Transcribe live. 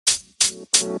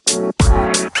Hello,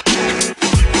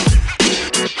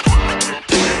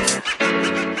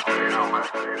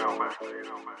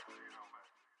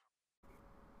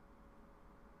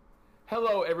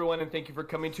 everyone, and thank you for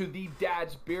coming to the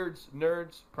Dads, Beards,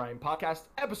 Nerds Prime Podcast,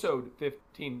 episode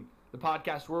 15. The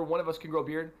podcast where one of us can grow a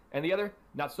beard and the other,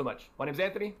 not so much. My name's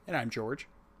Anthony. And I'm George.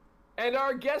 And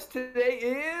our guest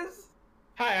today is...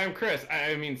 Hi, I'm Chris.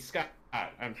 I mean, Scott.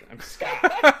 I'm Scott.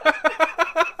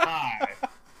 Hi.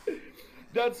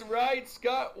 That's right.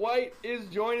 Scott White is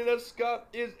joining us. Scott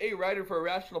is a writer for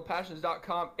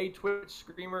IrrationalPassions.com, a Twitch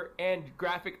streamer, and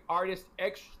graphic artist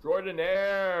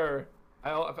extraordinaire.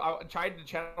 I tried to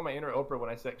channel my inner Oprah when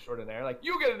I said extraordinaire. Like,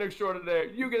 you get an extraordinaire,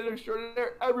 you get an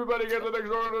extraordinaire, everybody gets an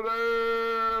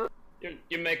extraordinaire.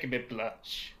 You're making me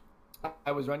blush.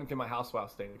 I was running through my house while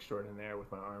staying extraordinaire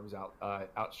with my arms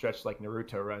outstretched like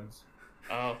Naruto runs.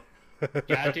 Oh,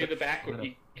 gotta do the backward.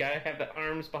 You gotta have the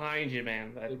arms behind you,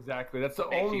 man. That exactly. That's the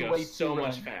makes only you go way so to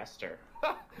much run. faster.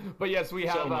 But yes, we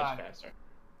have so much faster.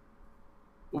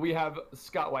 We have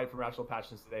Scott White from Rational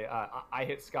Passions today. I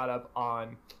hit Scott up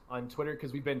on Twitter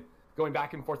because we've been going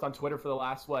back and forth on Twitter for the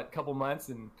last couple months,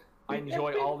 and I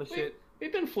enjoy all the shit.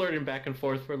 We've been flirting back and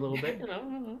forth for a little bit, you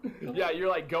know. Yeah, you're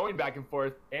like going back and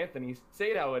forth. Anthony,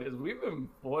 say it how it is. We've been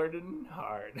flirting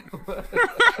hard.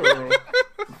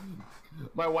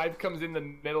 My wife comes in the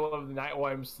middle of the night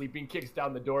while I'm sleeping, kicks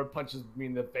down the door, punches me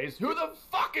in the face. Who the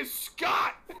fuck is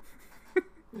Scott?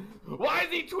 Why is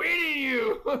he tweeting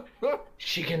you?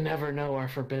 She can never know our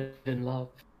forbidden love.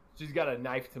 She's got a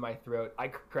knife to my throat. I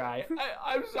cry.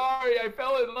 I'm sorry. I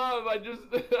fell in love. I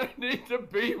need to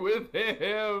be with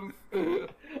him.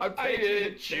 I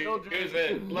didn't choose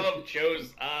it. Love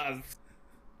chose us.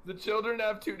 The children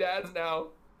have two dads now.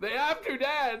 They have two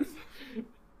dads.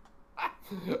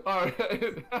 All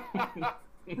right.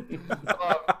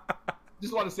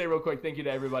 Just want to say real quick, thank you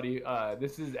to everybody.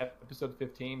 This is episode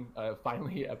 15.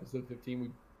 Finally, episode 15.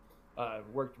 We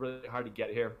worked really hard to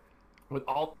get here. With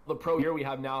all the pro gear we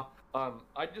have now,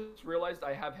 I just realized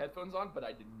I have headphones on, but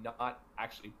I did not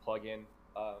actually plug in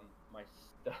my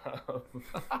stuff.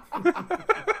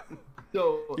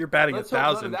 So you're batting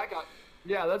 1,000.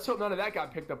 Let's hope none of that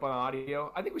got picked up on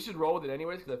audio. I think we should roll with it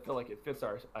anyways because I feel like it fits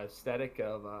our aesthetic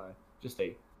of just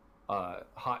a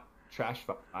hot trash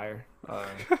fire.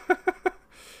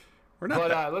 We're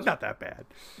not not that bad.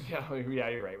 Yeah,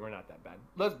 you're right. We're not that bad.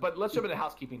 Let's jump into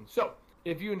housekeeping. So,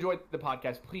 if you enjoyed the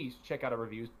podcast, please check out our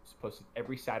reviews. It's posted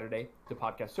every Saturday to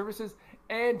podcast services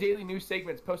and daily news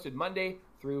segments posted Monday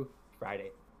through Friday.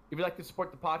 If you'd like to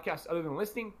support the podcast other than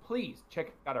listening, please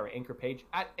check out our Anchor page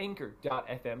at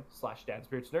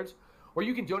anchor.fm/dadsbeardsnerds, where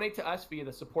you can donate to us via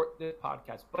the support the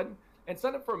podcast button and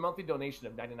sign up for a monthly donation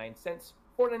of 99 cents,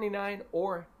 $4.99,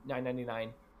 or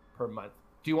 $9.99 per month.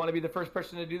 Do you want to be the first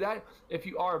person to do that? If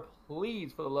you are,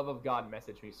 please, for the love of God,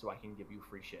 message me so I can give you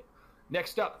free shit.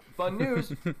 Next up, fun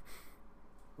news.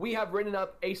 We have written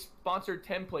up a sponsored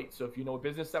template. So if you know a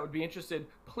business that would be interested,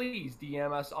 please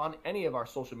DM us on any of our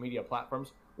social media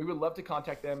platforms. We would love to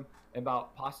contact them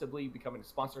about possibly becoming a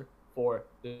sponsor for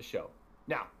the show.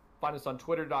 Now, find us on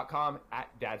twitter.com at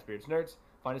dadsbeardsnerds.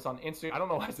 Find us on Instagram. I don't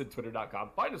know why I said twitter.com.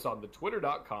 Find us on the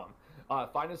twitter.com.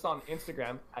 Find us on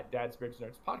Instagram at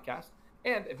dadsbeardsnerds podcast.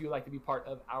 And if you'd like to be part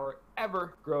of our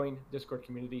ever-growing Discord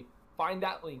community, find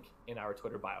that link in our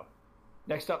Twitter bio.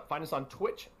 Next up, find us on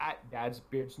Twitch at Dad's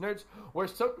Beards Nerds, where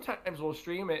sometimes we'll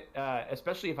stream it,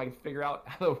 especially if I can figure out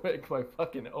how to make my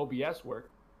fucking OBS work.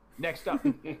 Next up,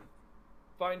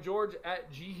 find George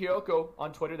at GHioko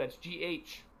on Twitter. That's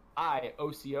GHIOCO,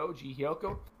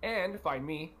 GHioko. And find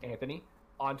me, Anthony,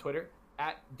 on Twitter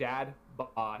at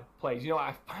DadBodPlays. You know,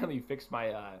 I finally fixed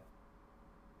my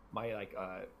my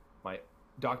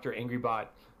Dr. Angrybot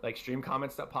stream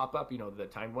comments that pop up, you know, the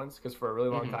timed ones, because for a really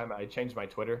long time I changed my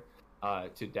Twitter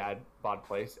to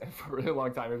DadBodPlays, and for a really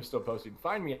long time it was still posting,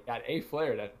 find me at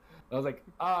aflared. I was like,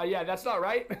 yeah, that's not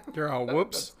right. You're all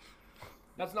whoops.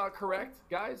 That's not correct,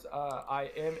 guys.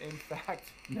 I am in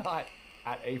fact not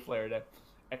at aflared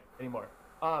anymore.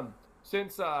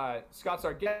 Since Scott's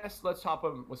our guest, let's hop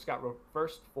in with Scott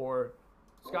first. For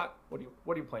Scott, what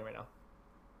are you playing right now?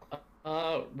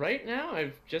 Right now,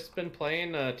 I've just been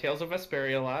playing Tales of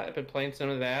Vesperia a lot. I've been playing some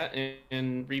of that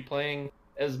and replaying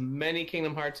as many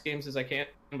Kingdom Hearts games as I can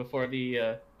before the.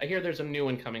 I hear there's a new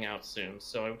one coming out soon,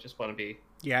 so I just want to be.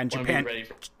 Yeah, and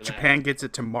Japan gets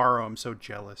it tomorrow. I'm so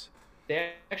jealous.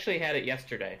 They actually had it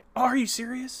yesterday. Oh, are you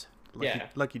serious?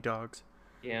 Lucky dogs.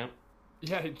 Yeah.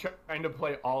 Yeah, trying to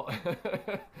play all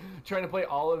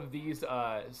of these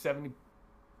 70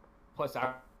 plus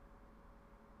hours.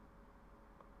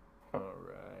 All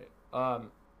right.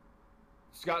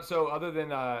 Scott, so other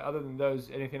than those,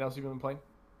 anything else you've been playing?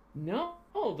 No,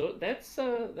 that's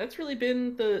really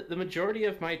been the majority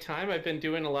of my time. I've been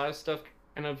doing a lot of stuff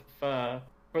kind of for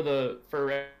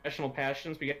Rational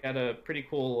Passions. We got a pretty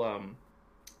cool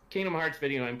Kingdom Hearts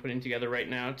video I'm putting together right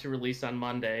now to release on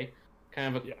Monday.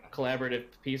 Kind of a collaborative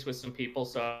piece with some people,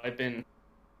 so I've been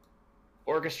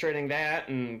orchestrating that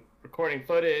and recording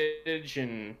footage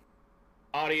and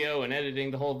audio and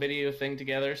editing the whole video thing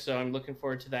together, so I'm looking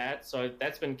forward to that. So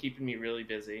that's been keeping me really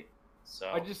busy. So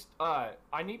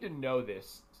I need to know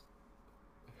this.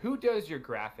 Who does your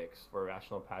graphics for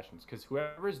Rational Passions? Because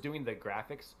whoever's doing the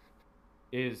graphics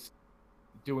is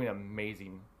doing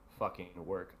amazing fucking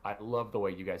work. I love the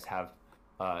way you guys have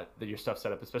your stuff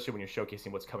set up, especially when you're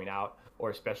showcasing what's coming out, or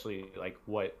especially like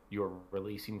what you're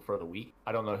releasing for the week.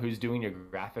 I don't know who's doing your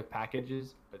graphic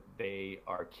packages, but they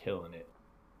are killing it.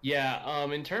 Yeah,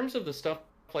 in terms of the stuff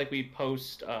like we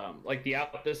post, like the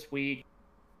Out This Week,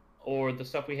 or the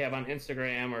stuff we have on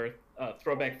Instagram, or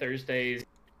Throwback Thursdays,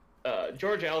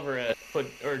 George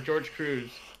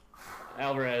Cruz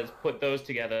Alvarez put those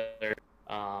together,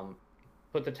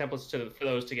 put the templates for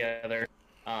those together.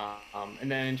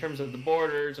 And then in terms of the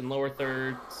borders and lower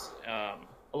thirds, a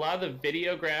lot of the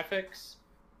video graphics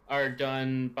are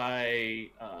done by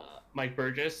Mike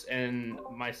Burgess and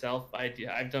myself.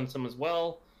 I've done some as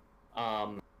well.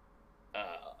 All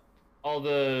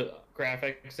the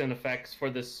graphics and effects for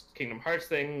this Kingdom Hearts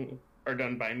thing are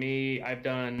done by me. I've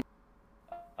done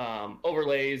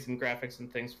overlays and graphics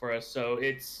and things for us. So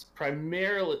it's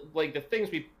primarily like the things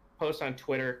we post on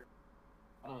Twitter.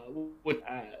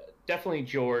 Definitely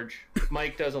George.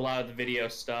 Mike does a lot of the video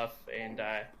stuff, and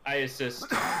I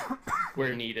assist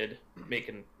where needed,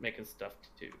 making stuff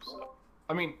too. So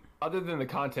I mean, other than the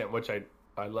content, which I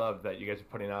love that you guys are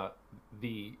putting out,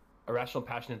 the Irrational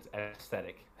Passions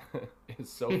aesthetic is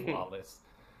so flawless.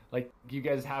 Like, you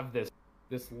guys have this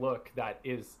look that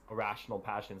is Irrational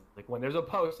Passions. Like, when there's a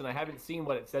post and I haven't seen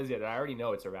what it says yet, I already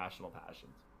know it's Irrational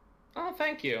Passions. Oh,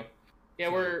 thank you. Yeah,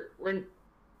 we're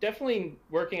definitely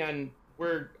working on.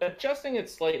 We're adjusting it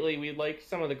slightly. We like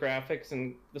some of the graphics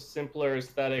and the simpler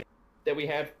aesthetic that we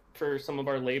had for some of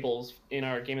our labels in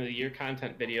our Game of the Year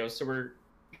content videos. So we're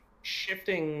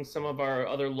shifting some of our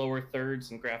other lower thirds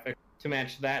and graphics to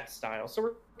match that style. So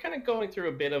we're kind of going through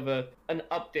a bit of an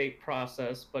update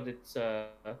process, but it's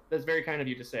that's very kind of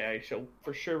you to say. I shall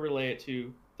for sure relay it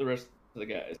to the rest of the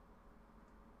guys.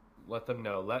 Let them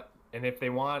know. And if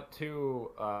they want to,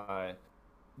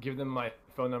 give them my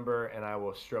phone number, and I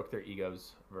will stroke their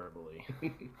egos verbally.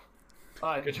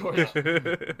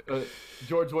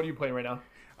 George, what are you playing right now?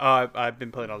 I've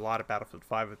been playing a lot of Battlefield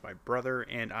 5 with my brother,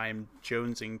 and I'm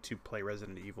jonesing to play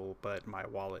Resident Evil, but my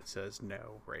wallet says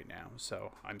no right now,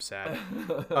 so I'm sad.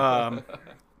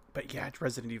 But yeah,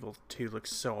 Resident Evil 2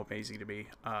 looks so amazing to me.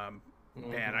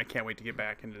 Man, I can't wait to get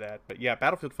back into that. But yeah,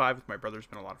 Battlefield 5 with my brother's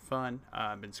been a lot of fun.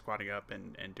 I've been squatting up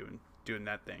and doing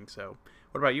that thing. So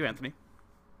what about you, Anthony?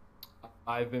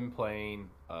 I've been playing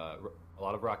a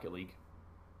lot of Rocket League.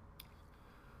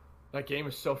 That game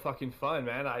is so fucking fun,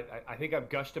 man. I think I've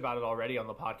gushed about it already on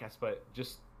the podcast, but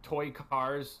just toy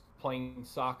cars playing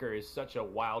soccer is such a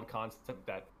wild concept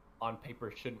that on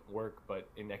paper shouldn't work, but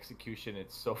in execution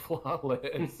it's so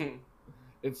flawless.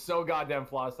 It's so goddamn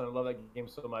flawless, and I love that game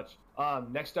so much.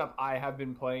 Next up, I have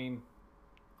been playing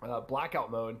Blackout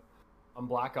mode on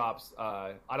Black Ops.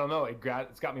 I don't know,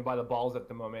 it's got me by the balls at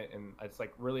the moment, and it's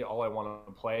like really all I want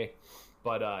to play.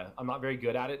 But I'm not very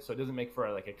good at it, so it doesn't make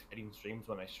for like exciting streams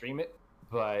when I stream it.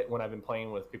 But when I've been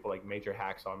playing with people like Major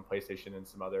Hacks on PlayStation and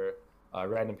some other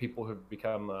random people who've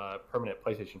become permanent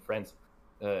PlayStation friends,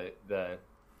 I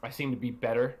seem to be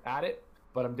better at it.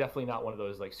 But I'm definitely not one of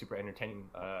those like super entertaining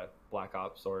Black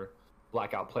Ops or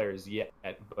Blackout players yet.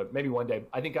 But maybe one day.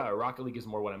 I think Rocket League is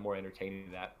more what I'm more entertaining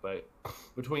at. But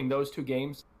between those two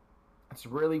games, it's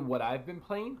really what I've been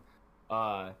playing.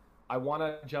 I want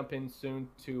to jump in soon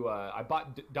to. I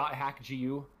bought .hack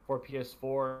GU for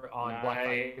PS4 on Black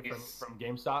Friday from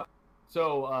GameStop.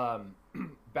 So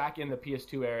back in the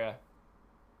PS2 era,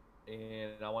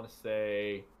 and I want to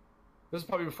say this is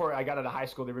probably before I got out of high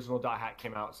school. The original .hack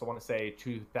came out, so I want to say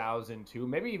 2002,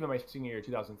 maybe even my senior year,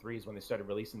 2003 is when they started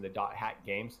releasing the .hack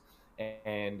games,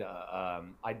 and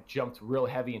I jumped real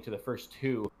heavy into the first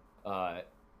two,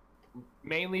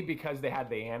 mainly because they had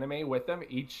the anime with them.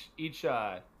 Each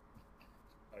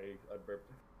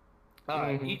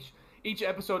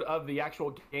episode of the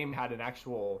actual game had an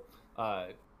actual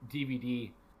DVD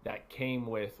that came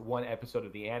with one episode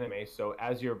of the anime. So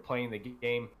as you're playing the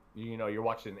game, you know you're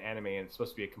watching an anime, and it's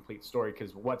supposed to be a complete story,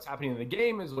 because what's happening in the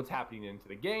game is what's happening into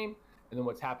the game, and then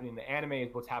what's happening in the anime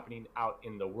is what's happening out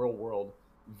in the real world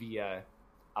via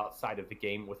outside of the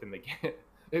game within the game.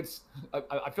 It's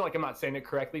I feel like I'm not saying it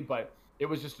correctly, but it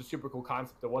was just a super cool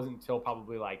concept. It wasn't until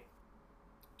probably like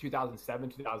 2007,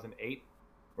 2008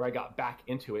 where I got back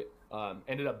into it.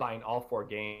 Ended up buying all 4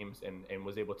 games and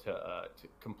was able to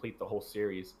complete the whole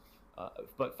series.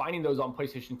 But finding those on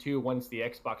PlayStation 2 once the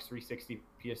Xbox 360,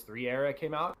 PS3 era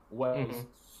came out was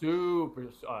super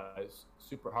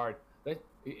hard.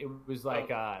 It was like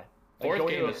fourth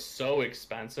game is so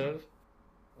expensive.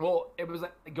 Well, it was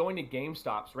like going to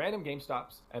GameStops, random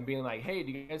GameStops, and being like, "Hey,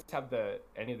 do you guys have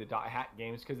any of the Dot Hack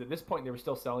games?" Because at this point, they were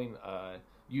still selling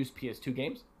used PS2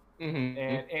 games.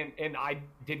 And I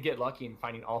did get lucky in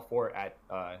finding all 4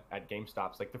 at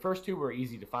GameStops. Like the first 2 were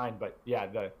easy to find, but yeah,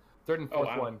 the third and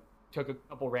fourth one took a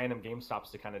couple random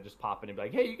GameStops to kind of just pop in and be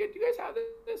like, "Hey, do you guys have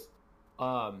this?"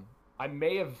 I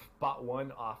may have bought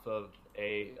one off of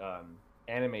a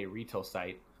anime retail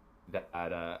site that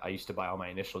I used to buy all my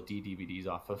Initial D DVDs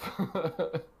off of.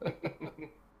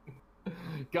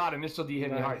 God, Initial D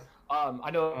hit me hard.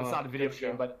 I know it's not a video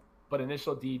game, but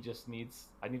Initial D just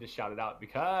I need to shout it out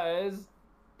because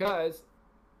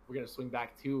we're gonna swing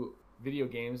back to video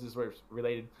games. This is where it's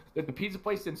related. The pizza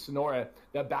place in Sonora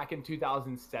that back in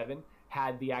 2007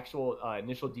 had the actual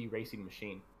Initial D racing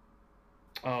machine.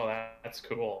 Oh, that's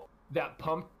cool. That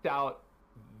pumped out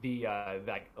the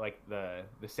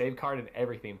save card and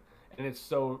everything. And it's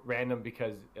so random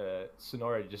because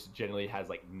Sonora just generally has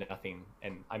like nothing.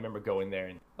 And I remember going there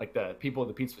and like the people at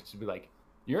the pizza place would be like,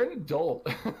 "You're an adult."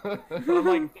 I'm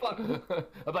like, fuck.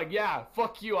 I'm like, "Yeah,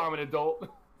 fuck you. I'm an adult."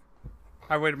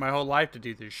 I waited my whole life to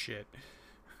do this shit.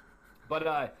 But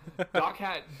Doc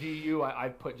Hat GU, I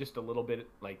put just a little bit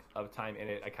like of time in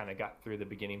it. I kind of got through the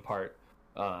beginning part.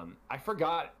 I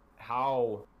forgot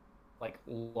how like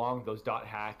long those Dot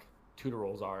Hack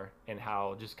tutorials are and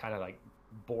how just kind of like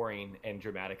boring and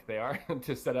dramatic they are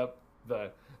to set up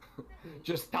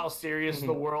just how serious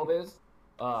the world is.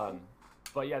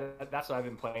 But yeah, that's what I've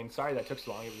been playing. Sorry that took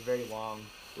so long. It was a very long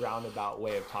roundabout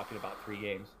way of talking about 3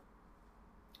 games.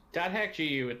 Dot Hack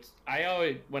GU,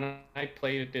 when I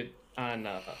played it on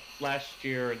last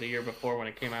year or the year before when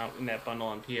it came out in that bundle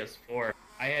on PS4,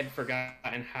 I had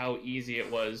forgotten how easy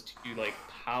it was to like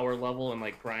power level and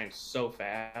like grind so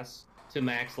fast to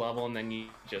max level, and then you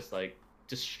just like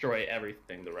destroy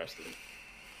everything the rest of it.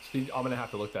 See, I'm gonna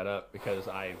have to look that up because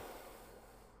I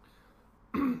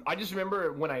just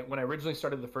remember when I originally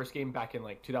started the first game back in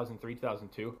like 2003,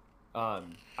 2002. I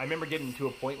remember getting to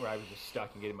a point where I was just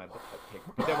stuck and getting my butt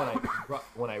kicked. But then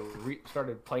when I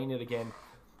started playing it again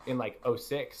in like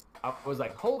 2006, I was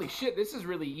like, "Holy shit, this is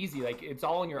really easy! Like it's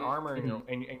all in your armor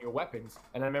and your weapons."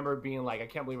 And I remember being like, "I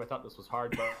can't believe I thought this was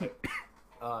hard." But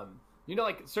you know,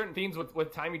 like certain things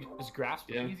with time you just grasp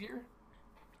it easier.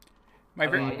 My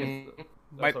very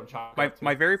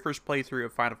first playthrough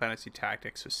of Final Fantasy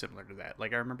Tactics was similar to that.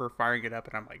 Like I remember firing it up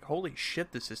and I'm like, "Holy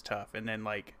shit, this is tough!" And then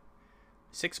like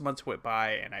 6 months went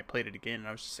by and I played it again and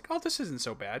I was just like, "Oh, this isn't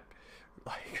so bad."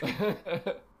 Like,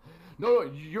 no,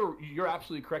 you're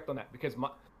absolutely correct on that because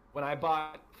when I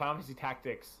bought Final Fantasy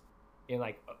Tactics in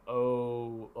like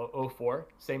 04,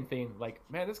 same thing. Like,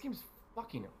 man, this game's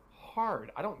fucking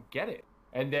hard. I don't get it.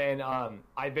 And then I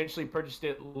eventually purchased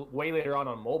it way later on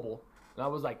mobile, and I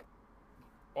was like,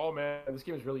 "Oh man, this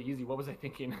game is really easy. What was I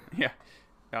thinking?" Yeah,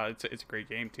 no, it's a great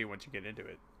game too once you get into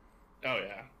it. Oh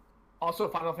yeah. Also,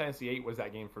 Final Fantasy VIII was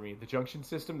that game for me. The junction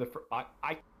system. I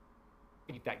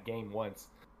beat that game once.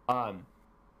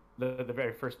 The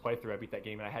very first playthrough, I beat that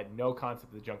game, and I had no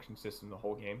concept of the junction system the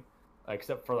whole game,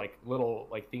 except for like little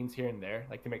like things here and there,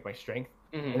 like to make my strength.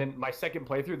 And then my second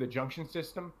playthrough, the junction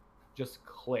system just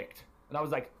clicked, and I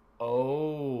was like,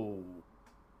 "Oh,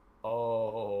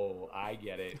 I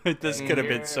get it." This could have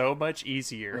been so much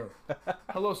easier.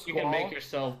 Hello, Squall. You can make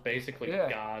yourself basically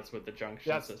gods with the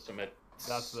junction system.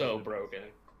 That's so broken.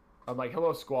 I'm like,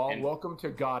 "Hello, Squall. Welcome to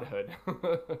godhood."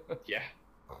 Yeah,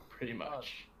 pretty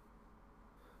much.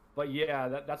 But yeah,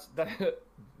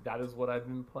 that is what I've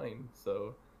been playing.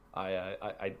 So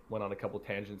I went on a couple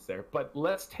tangents there. But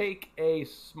let's take a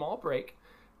small break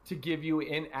to give you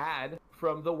an ad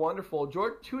from the wonderful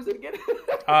George. Who's it again?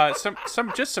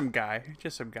 some guy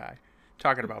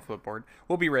talking about Flipboard.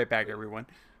 We'll be right back, everyone.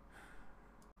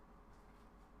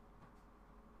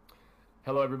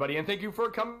 Hello, everybody, and thank you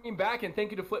for coming back, and thank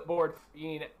you to Flipboard for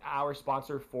being our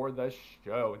sponsor for the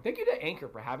show, and thank you to Anchor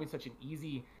for having such an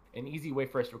easy way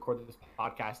for us to record this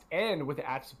podcast, and with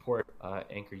ad support,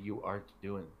 Anchor, you are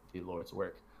doing the Lord's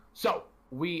work. So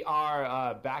we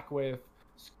are back with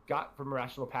Scott from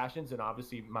Irrational Passions, and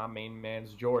obviously my main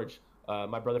man's George,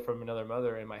 my brother from another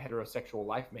mother, and my heterosexual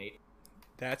life mate.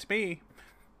 That's me.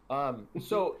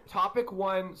 So topic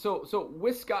one. So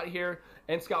with Scott here,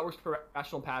 and Scott works for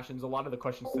Rational Passions. A lot of the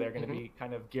questions today are going to be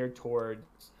kind of geared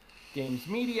towards games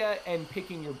media and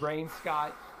picking your brain,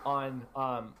 Scott, on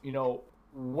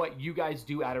what you guys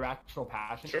do at Irrational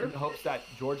Passions, in the hopes that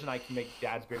George and I can make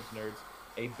Dad's Beards Nerds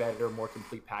a better, more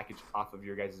complete package off of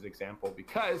your guys' example,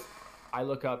 because I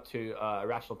look up to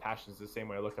Irrational Passions the same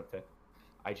way I look up to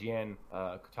IGN,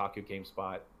 Kotaku,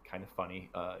 GameSpot. Kind of funny.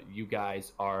 You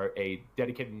guys are a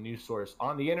dedicated news source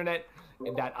on the internet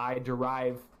that I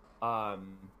derive. God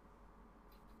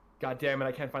damn it,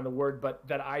 I can't find the word, but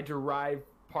that I derive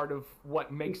part of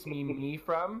what makes me me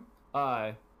from.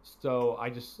 So I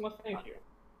just. Well, thank you.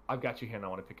 I've got you here, and I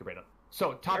want to pick your brain up.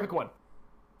 So topic one.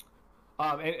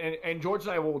 And George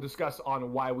and I will discuss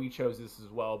on why we chose this as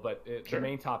well, but the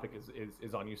main topic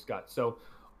is on you, Scott. So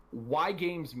why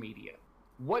games media?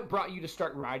 What brought you to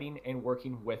start writing and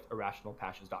working with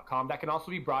irrationalpassions.com? That can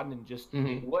also be broadened in just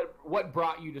what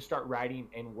brought you to start writing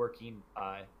and working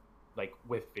like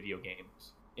with video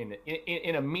games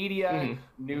in a media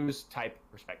news type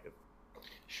perspective.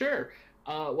 Sure.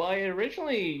 Well, I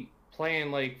originally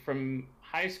planned, like, from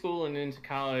high school and into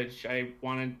college, I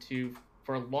wanted to,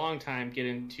 for a long time, get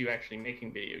into actually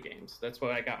making video games. That's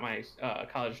what I got my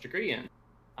college degree in.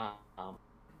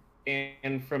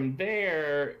 And from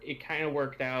there, it kind of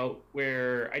worked out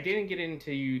where I didn't get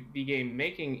into the game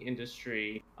making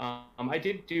industry. I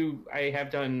have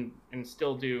done and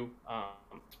still do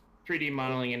 3D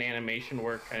modeling and animation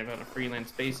work kind of on a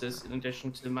freelance basis, in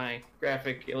addition to my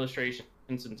graphic illustrations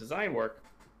and design work.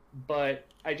 But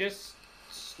I just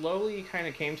slowly kind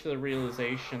of came to the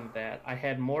realization that I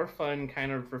had more fun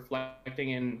kind of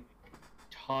reflecting and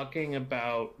talking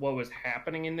about what was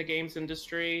happening in the games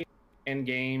industry and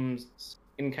games,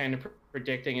 and kind of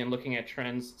predicting and looking at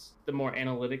trends, the more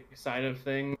analytic side of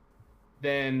things,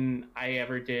 than I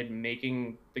ever did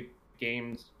making the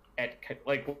games at,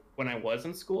 like, when I was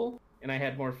in school, and I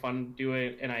had more fun doing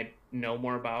it and I know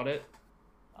more about it.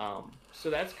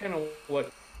 So that's kind of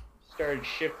what started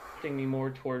shifting me more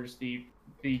towards the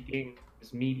games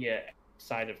media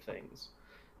side of things.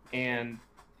 And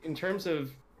in terms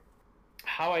of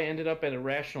how I ended up at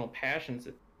Irrational Passions,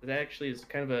 it actually is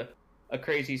kind of a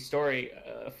crazy story.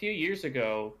 A few years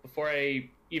ago, before I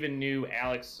even knew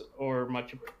Alex or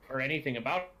anything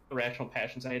about Irrational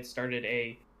Passions, I had started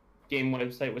a game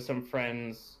website with some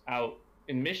friends out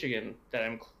in Michigan that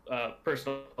I'm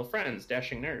personal friends,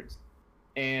 Dashing Nerds,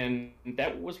 and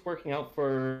that was working out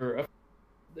for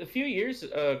a few years,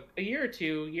 a year or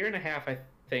two, year and a half, I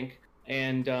think.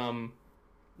 And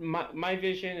my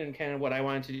vision and kind of what I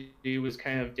wanted to do was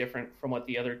kind of different from what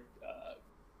the other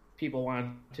people wanted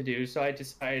to do. So I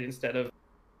decided, instead of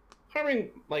harming,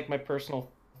 like, my personal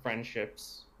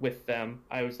friendships with them,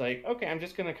 I was like, okay, I'm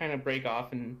just going to kind of break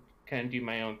off and kind of do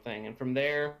my own thing. And from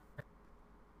there,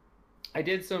 I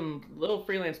did some little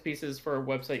freelance pieces for a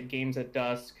website, Games at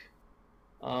Dusk.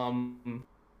 And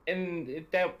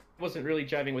that wasn't really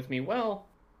jiving with me well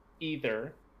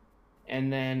either.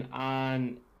 And then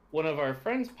on one of our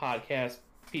friends' podcasts,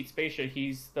 Pete Spacia,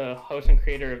 he's the host and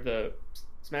creator of the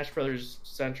Smash Brothers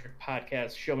centric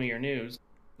podcast, Show Me Your News.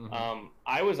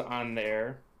 I was on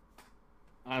there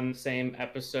on the same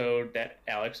episode that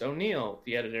Alex O'Neill,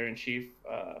 the editor-in-chief,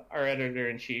 our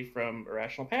editor-in-chief from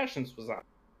Irrational Passions, was on.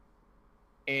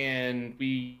 And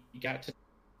we got to,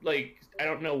 like, I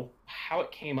don't know how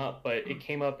it came up, but it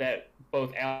came up that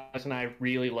both Alex and I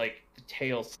really like the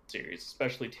Tales series,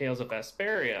 especially Tales of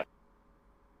Vesperia.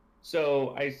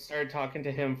 So I started talking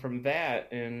to him from that,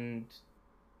 and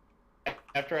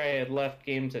after I had left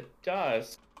Games at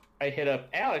Dusk, I hit up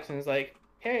Alex and was like,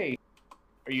 hey,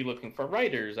 are you looking for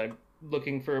writers? I'm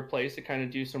looking for a place to kind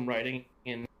of do some writing,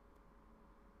 and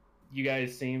you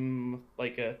guys seem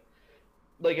like a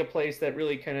place that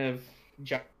really kind of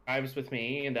jives with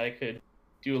me, and I could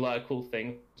do a lot of cool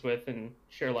things with and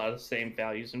share a lot of the same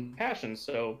values and passions.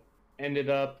 So ended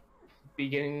up,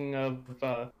 beginning of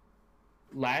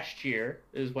last year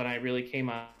is when I really came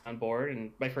on board,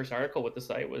 and my first article with the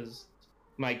site was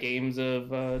my games of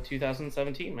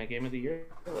 2017, my game of the year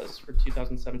list for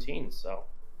 2017. So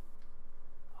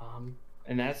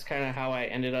and that's kind of how I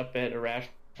ended up at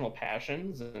Irrational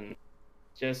Passions, and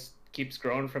just keeps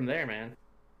growing from there, man.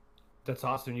 That's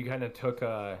awesome. You kind of took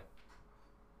a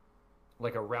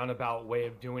roundabout way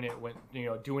of doing it, when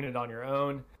doing it on your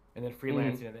own, and then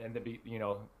freelancing, and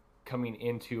then coming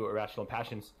into Irrational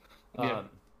Passions. Yeah.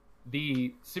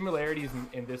 The similarities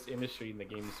in this industry, in the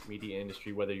games media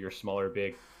industry, whether you're small or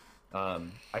big,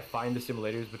 I find the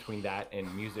similarities between that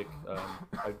and music.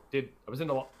 I was in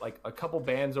a couple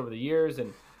bands over the years,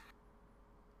 and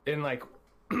like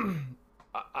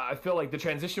I feel like the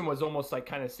transition was almost like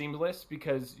kind of seamless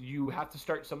because you have to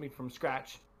start something from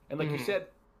scratch. And like you said,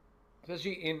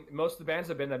 especially in most of the bands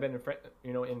I've been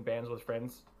in bands with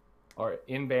friends or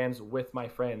in bands with my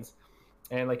friends.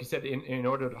 And like you said, in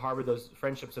order to harbor those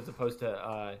friendships as opposed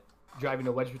to driving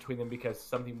a wedge between them because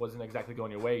something wasn't exactly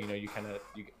going your way, you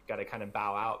got to kind of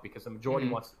bow out because the majority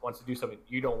wants to do something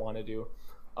you don't want to do.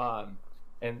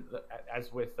 And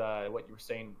as with what you were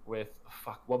saying with,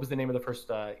 what was the name of the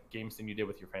first games thing you did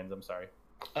with your friends? I'm sorry.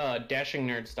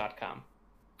 DashingNerds.com.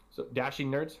 So Dashing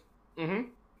Nerds?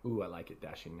 Mm-hmm. Ooh, I like it,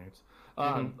 Dashing Nerds.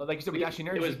 Like you said, with Dashing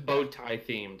Nerds... It was bow tie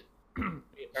themed.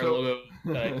 Our logo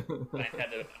had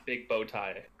a big bow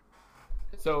tie.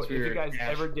 So if you guys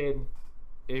ever did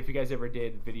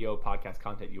video podcast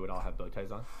content, you would all have bow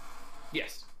ties on?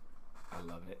 Yes. I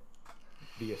love it.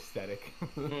 The aesthetic.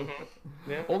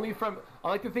 Yeah. I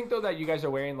like to think though that you guys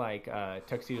are wearing like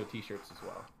tuxedo t-shirts as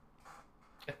well.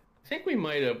 I think we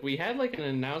might have. We had like an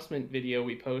announcement video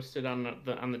we posted on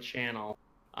the channel,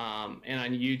 and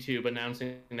on YouTube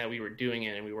announcing that we were doing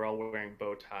it, and we were all wearing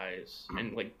bow ties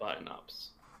and like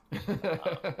button-ups.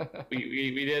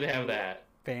 We did have that.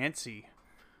 Fancy.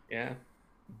 Yeah.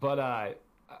 But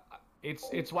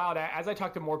it's wild. As I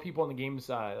talk to more people in the games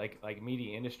like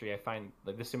media industry, I find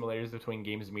like the similarities between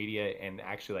games media and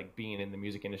actually like being in the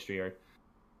music industry are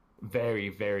very,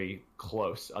 very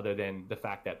close, other than the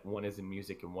fact that one is in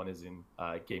music and one is in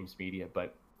games media.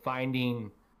 But finding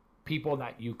people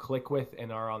that you click with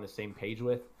and are on the same page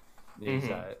with is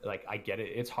like, I get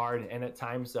it. It's hard, and at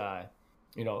times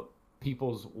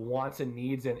people's wants and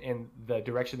needs and the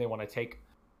direction they want to take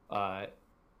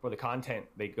for the content,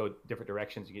 they go different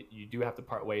directions. You do have to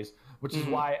part ways, which is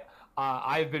why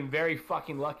I've been very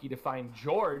fucking lucky to find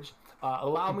George.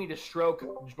 Allow me to stroke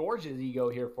George's ego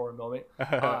here for a moment.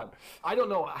 I don't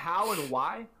know how and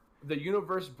why the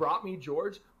universe brought me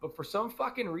George, but for some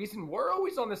fucking reason, we're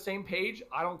always on the same page.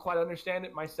 I don't quite understand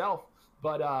it myself,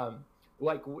 but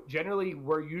generally,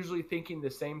 we're usually thinking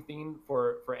the same thing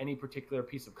for any particular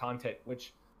piece of content,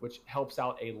 which helps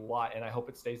out a lot, and I hope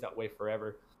it stays that way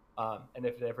forever. And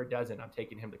if it ever doesn't, I'm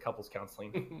taking him to couples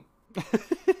counseling.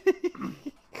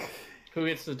 Who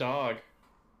gets the dog?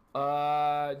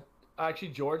 Actually,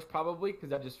 George probably,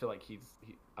 because I just feel like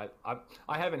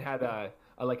I haven't had a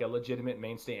legitimate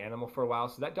mainstay animal for a while,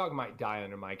 so that dog might die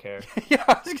under my care. Yeah,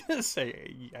 I was gonna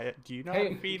say, do you know how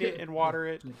to feed it and water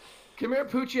it? Come here,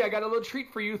 Poochie. I got a little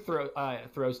treat for you.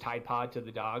 Throws Tide Pod to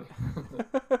the dog.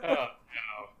 Oh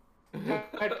no,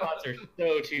 Tide Pods are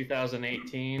so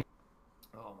 2018.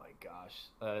 Oh my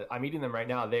gosh. I'm eating them right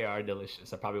now. They are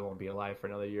delicious. I probably won't be alive for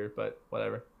another year, but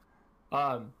whatever.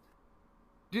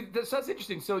 Dude, that's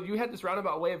interesting. So you had this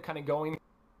roundabout way of kind of going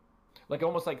like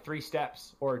almost like 3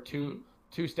 steps or two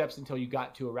steps until you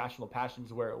got to Irrational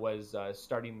Passions, where it was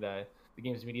starting the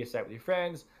games media site with your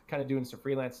friends, kind of doing some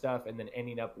freelance stuff, and then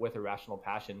ending up with Irrational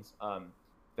Passions.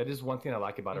 That is one thing I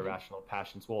like about Irrational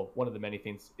Passions. Well, one of the many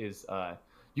things is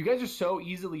you guys are so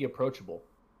easily approachable.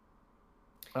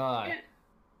 Yeah.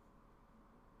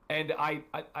 And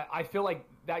I feel like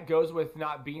that goes with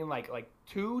not being like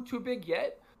too big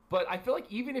yet, but I feel like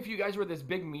even if you guys were this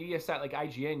big media site like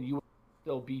IGN, you would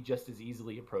still be just as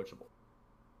easily approachable.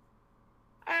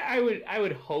 I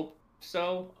would hope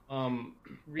so.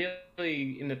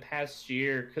 Really, in the past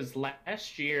year, because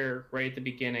last year, right at the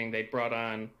beginning, they brought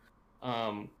on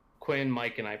Quinn,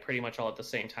 Mike, and I pretty much all at the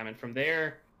same time, and from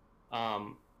there,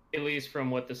 at least from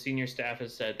what the senior staff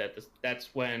has said,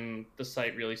 that's when the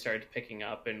site really started picking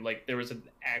up, and like there was an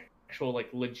actual like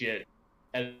legit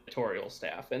editorial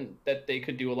staff, and that they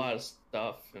could do a lot of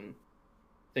stuff and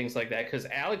things like that. Because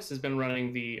Alex has been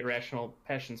running the Irrational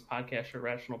Passions podcast, or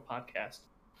Irrational Podcast,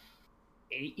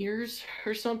 8 years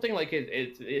or something. Like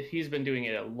he's been doing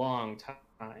it a long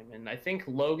time, and I think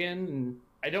Logan.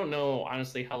 I don't know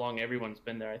honestly how long everyone's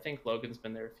been there. I think Logan's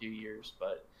been there a few years,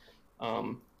 but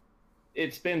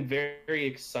it's been very, very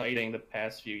exciting the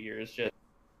past few years, just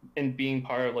and being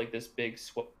part of like this big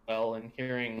swell and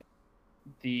hearing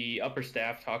the upper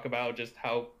staff talk about just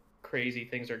how crazy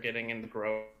things are getting in the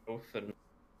growth, and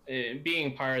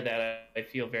being part of that, I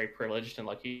feel very privileged and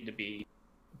lucky to be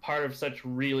part of such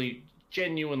really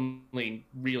genuinely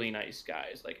really nice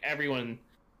guys. Like everyone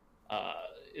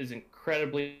is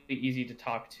incredibly easy to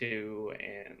talk to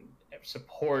and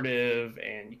supportive,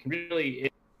 and you can really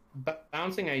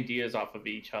bouncing ideas off of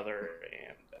each other,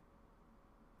 and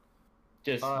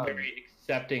just very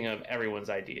accepting of everyone's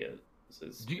ideas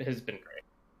has been great.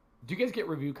 Do you guys get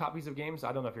review copies of games?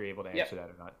 I don't know if you're able to answer that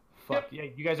or not. Fuck, yeah,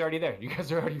 you guys are already there. You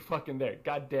guys are already fucking there.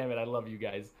 God damn it, I love you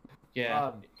guys.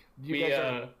 Yeah.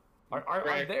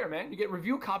 are there, man. You get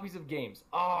review copies of games.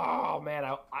 Oh man,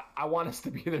 I want us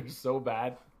to be there so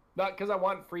bad. Not because I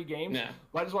want free games,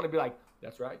 but I just want to be like,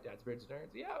 that's right, Dad's Beards and Nerds.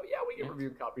 Yeah, we get review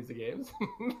copies of games.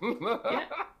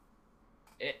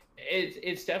 Yeah.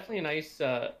 It's definitely nice.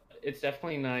 It's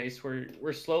definitely nice.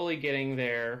 We're slowly getting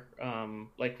there.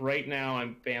 Like right now,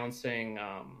 I'm balancing.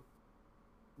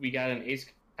 We got an Ace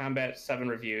Combat 7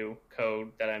 review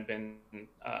code that I've been.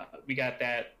 We got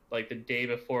that like the day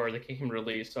before the game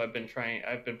release, so I've been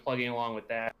plugging along with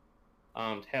that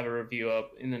to have a review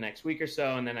up in the next week or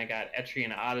so, and then I got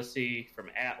Etrian Odyssey from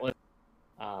Atlas,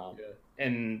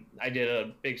 and I did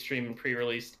a big stream and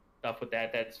pre-release stuff with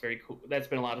that. That's very cool. That's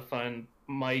been a lot of fun.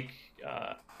 Mike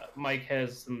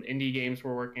has some indie games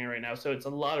we're working on right now, so it's a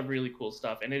lot of really cool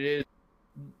stuff. And it is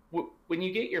when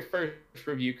you get your first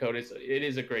review code, it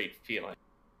is a great feeling.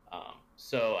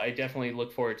 So I definitely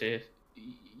look forward to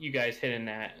you guys hitting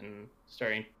that and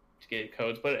starting to get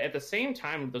codes. But at the same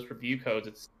time with those review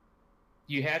codes,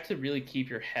 you have to really keep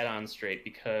your head on straight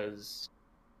because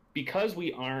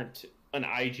we aren't an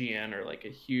IGN or like a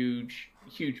huge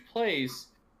place.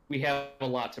 We have a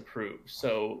lot to prove.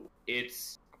 So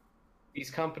it's these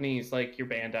companies like your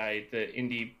Bandai, the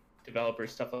indie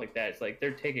developers, stuff like that. It's like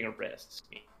they're taking a risk.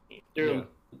 They're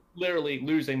literally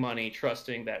losing money,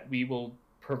 trusting that we will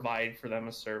provide for them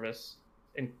a service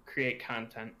and create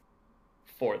content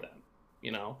for them.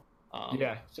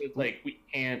 So it's like we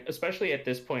can't, especially at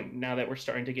this point now that we're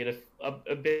starting to get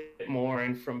a bit more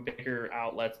and from bigger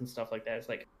outlets and stuff like that. It's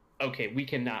like, okay, we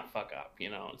cannot fuck up.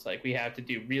 It's like we have to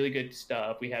do really good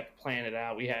stuff. We have to plan it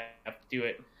out. We have to do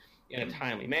it in a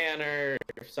timely manner.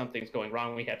 If something's going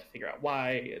wrong, we have to figure out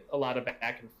why. A lot of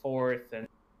back and forth, and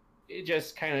it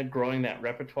just kind of growing that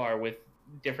repertoire with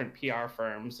different PR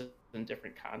firms and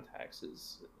different contacts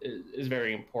is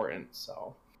very important.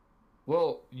 So,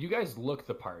 well, you guys look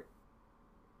the part.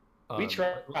 We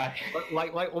try.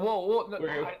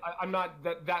 I'm not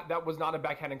that was not a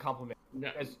backhanded compliment. No.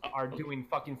 You guys are doing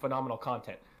fucking phenomenal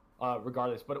content,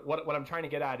 regardless. But what I'm trying to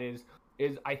get at is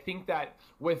I think that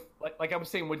with like I was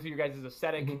saying with your guys'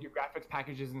 aesthetic, your graphics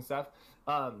packages and stuff,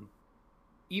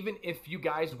 even if you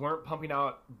guys weren't pumping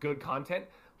out good content,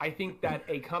 I think that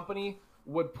a company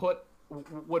would put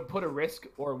a risk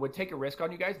or would take a risk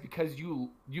on you guys because you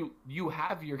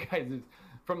have your guys'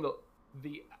 from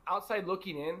the outside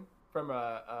looking in. From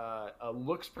a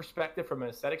looks perspective, from an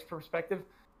aesthetics perspective,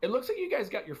 it looks like you guys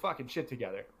got your fucking shit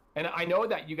together. And I know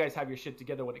that you guys have your shit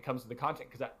together when it comes to the content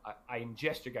because I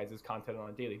ingest your guys' content on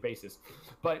a daily basis.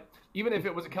 But even if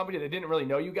it was a company that didn't really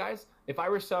know you guys, if I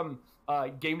were some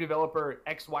game developer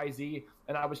XYZ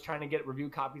and I was trying to get review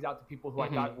copies out to people who I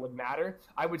thought would matter,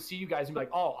 I would see you guys and be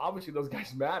like, oh, obviously those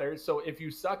guys matter. So if you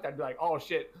sucked, I'd be like, oh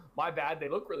shit, my bad. They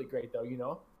look really great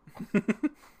though,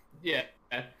 Yeah.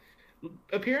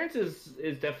 Appearance is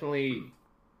definitely.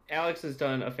 Alex has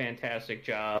done a fantastic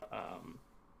job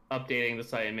updating the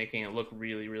site and making it look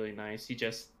really, really nice. He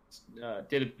just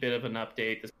did a bit of an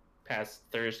update this past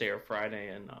Thursday or Friday,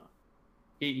 and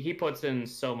he puts in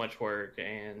so much work,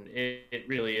 and it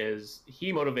really is.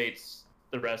 He motivates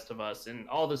the rest of us, and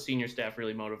all the senior staff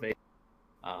really motivate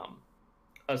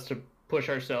us to push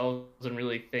ourselves and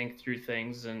really think through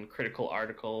things and critical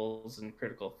articles and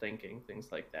critical thinking,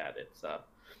 things like that. It's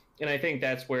and I think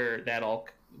that's where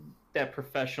that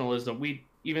professionalism,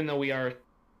 even though we are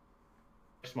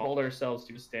small, hold ourselves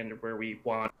to a standard where we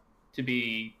want to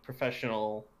be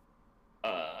professional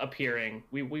appearing.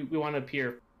 We want to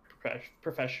appear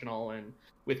professional and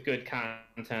with good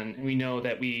content, and we know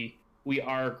that we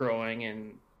are growing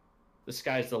and the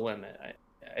sky's the limit.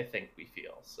 I think we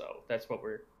feel so. That's what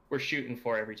we're shooting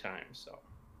for every time. So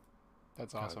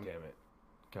that's awesome.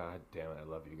 God damn it! I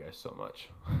love you guys so much.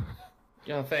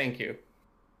 Yeah, thank you,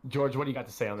 George. What do you got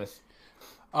to say on this?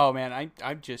 Oh man,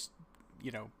 I'm just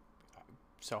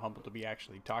so humbled to be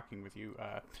actually talking with you,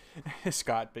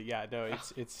 Scott. But yeah, no,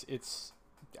 it's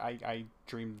I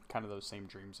dream kind of those same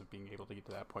dreams of being able to get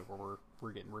to that point where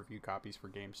we're getting review copies for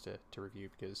games to review,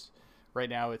 because right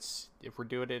now if we're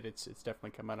doing it, it's definitely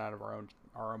coming out of our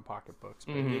own pocketbooks.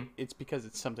 But it's because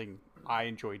it's something I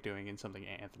enjoy doing and something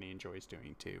Anthony enjoys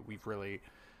doing too. We've really.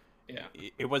 Yeah.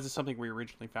 It wasn't something we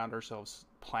originally found ourselves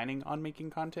planning on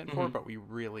making content for, but we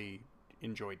really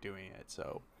enjoy doing it.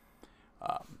 So,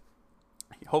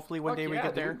 hopefully one day we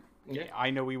get there. Yeah. I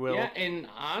know we will. Yeah, and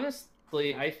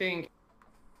honestly, I think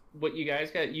what you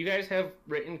guys have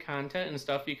written content and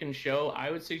stuff you can show. I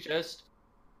would suggest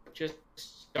just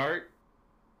start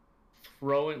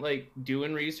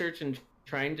doing research and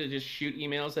trying to just shoot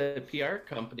emails at PR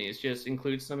companies. Just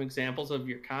include some examples of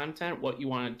your content, what you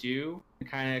want to do, the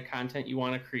kind of content you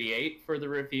want to create for the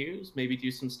reviews. Maybe do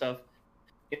some stuff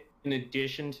in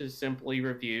addition to simply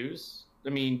reviews. I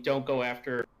mean, don't go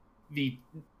after the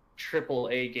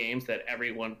AAA games that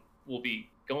everyone will be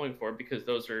going for, because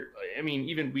those are, I mean,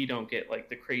 even we don't get like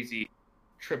the crazy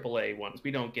AAA ones.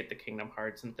 We don't get the Kingdom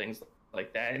Hearts and things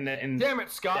like that. And damn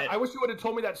it, Scott! I wish you would have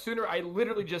told me that sooner. I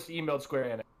literally just emailed Square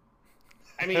Enix.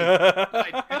 I mean,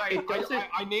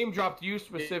 I name dropped you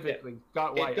specifically,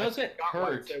 Scott White. It doesn't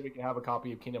hurt. Said we can have a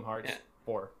copy of Kingdom Hearts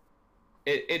 4.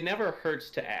 It never hurts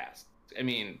to ask. I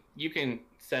mean, you can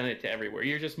send it to everywhere.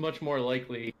 You're just much more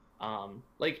likely,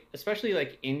 like especially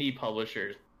like indie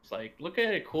publishers. Like, look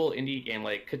at a cool indie game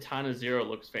like Katana Zero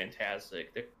looks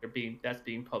fantastic. That's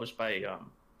being published by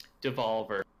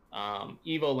Devolver.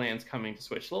 Evoland's coming to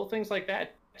Switch. Little things like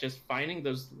that. Just finding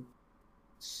those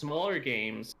smaller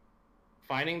games,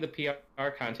 finding the PR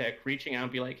contact, reaching out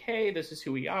and be like, hey, this is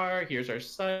who we are. Here's our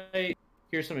site.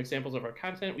 Here's some examples of our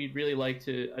content. We'd really like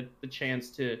the chance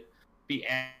to be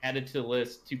added to the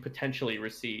list to potentially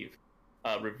receive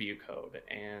a review code.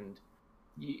 And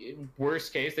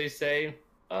worst case, they say,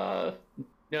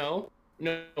 no,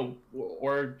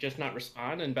 or just not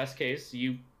respond. In best case,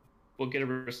 you will get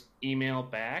a email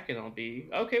back and it'll be,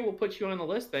 okay, we'll put you on the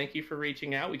list. Thank you for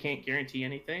reaching out. We can't guarantee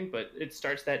anything, but it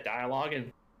starts that dialogue,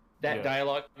 and that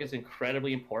dialogue is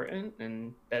incredibly important.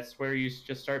 And that's where you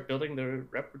just start building the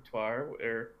repertoire,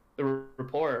 or the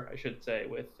rapport, I should say,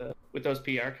 with those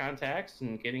PR contacts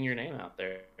and getting your name out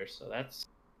there. So that's,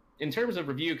 in terms of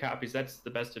review copies, that's the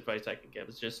best advice I can give,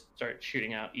 is just start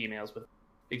shooting out emails with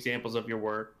examples of your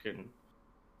work and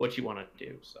what you want to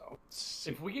do. So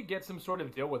if we could get some sort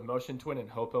of deal with Motion Twin and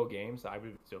Hopo Games, I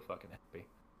would be so fucking happy.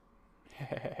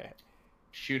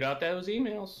 Shoot out those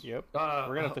emails. Yep.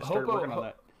 We're gonna have to start working on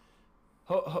that.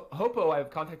 Hopo,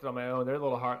 I've contacted on my own. They're a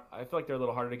little hard. I feel like they're a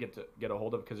little harder to get a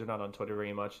hold of because they're not on Twitter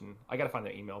very much, and I gotta find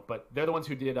their email. But they're the ones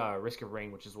who did Risk of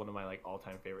Rain, which is one of my like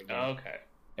all-time favorite games. Oh, okay.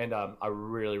 And I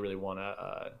really, really want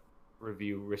to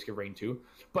review Risk of Rain 2.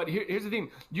 But here's the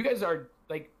thing: you guys are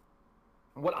like,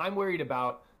 what I'm worried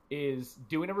about is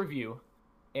doing a review,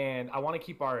 and I want to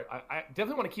keep I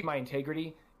definitely want to keep my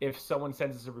integrity. If someone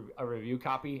sends us a review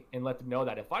copy, and let them know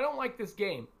that if I don't like this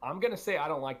game, I'm going to say I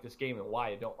don't like this game and why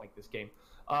I don't like this game.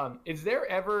 Is there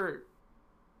ever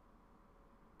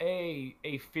a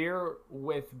fear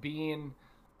with being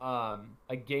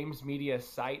a games media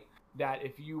site that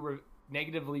if you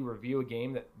negatively review a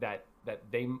game that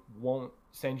they won't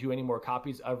send you any more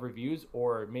copies of reviews,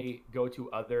 or may go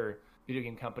to other video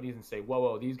game companies and say,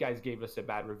 whoa, these guys gave us a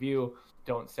bad review,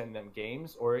 don't send them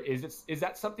games? Or is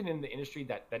that something in the industry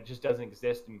that just doesn't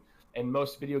exist, and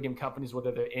most video game companies,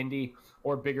 whether they're indie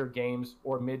or bigger games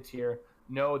or mid-tier,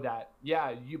 know that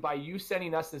by you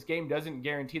sending us this game doesn't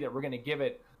guarantee that we're going to give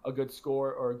it a good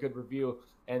score or a good review,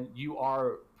 and you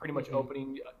are pretty much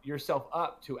opening yourself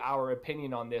up to our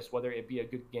opinion on this, whether it be a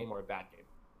good game or a bad game?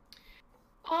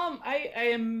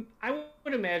 I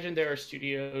would imagine there are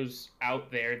studios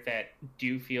out there that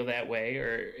do feel that way,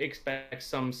 or expect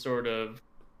some sort of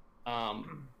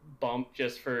bump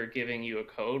just for giving you a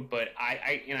code. But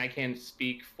I can't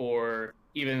speak for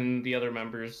even the other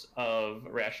members of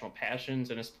Irrational Passions,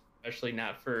 and especially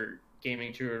not for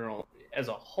Gaming Journal as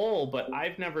a whole. But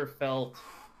I've never felt.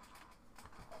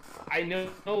 I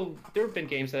know there have been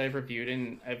games that I've reviewed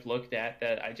and I've looked at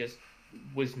that I just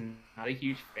was not a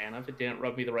huge fan of. It didn't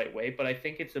rub me the right way. But I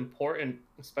think it's important,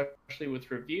 especially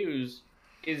with reviews,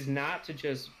 is not to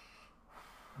just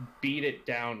beat it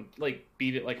down, like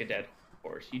beat it like a dead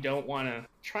horse. You don't want to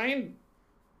try and,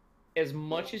 as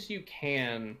much as you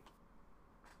can,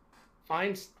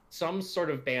 find some sort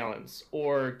of balance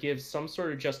or give some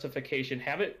sort of justification.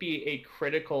 Have it be a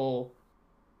critical,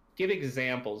 give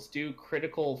examples, do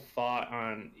critical thought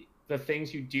on the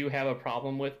things you do have a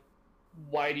problem with.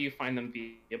 Why do you find them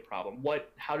be a problem?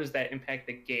 How does that impact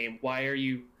the game? Why are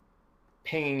you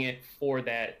pinging it for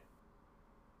that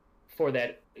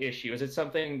issue? Is it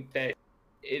something that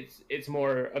it's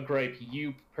more a gripe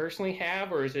you personally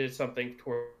have, or is it something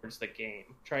towards the game?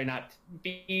 Try not to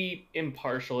be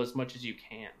impartial as much as you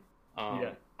can.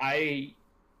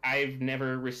 I've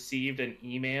never received an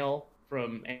email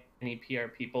from any PR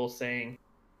people saying,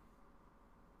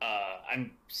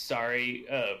 I'm sorry,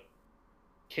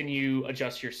 can you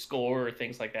adjust your score or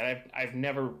things like that? I've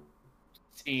never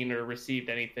seen or received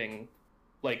anything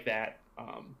like that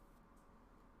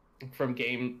from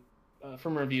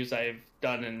reviews I've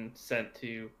done and sent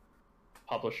to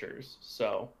publishers.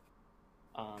 So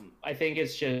I think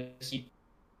it's just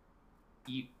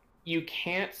you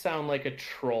can't sound like a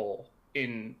troll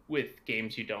with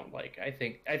games you don't like. I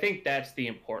think that's the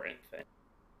important thing.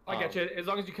 I get you. As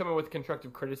long as you come in with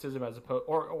constructive criticism as opposed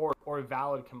or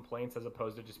valid complaints as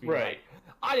opposed to just being Right. like,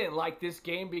 I didn't like this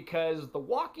game because the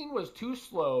walking was too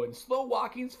slow and slow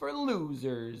walking's for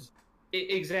losers.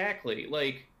 Exactly.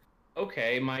 Like,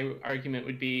 okay, my argument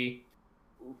would be,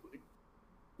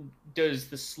 does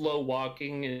the slow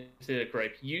walking, is it a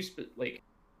gripe? Like,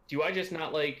 do I just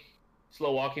not like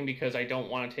slow walking because I don't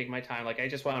want to take my time? Like, I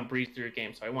just want to breeze through a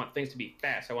game, so I want things to be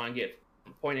fast. I want to get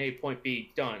from point A, point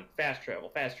B, done. Fast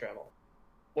travel.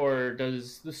 Or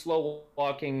does the slow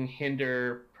walking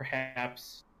hinder,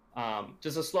 perhaps,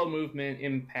 does a slow movement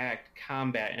impact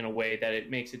combat in a way that it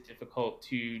makes it difficult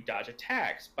to dodge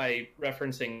attacks? By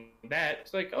referencing that,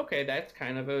 it's like, okay, that's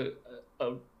kind of a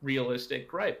realistic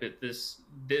gripe. That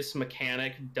this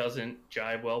mechanic doesn't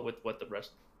jive well with what the rest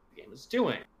of the game is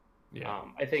doing. Yeah.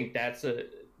 I think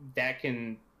that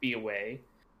can be a way.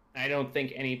 I don't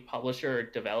think any publisher or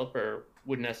developer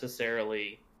would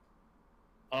necessarily,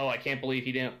 oh, I can't believe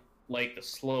he didn't like the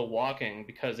slow walking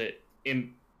because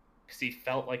he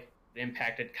felt like it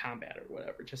impacted combat or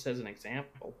whatever, just as an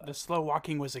example. The slow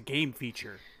walking was a game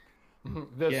feature.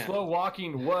 The slow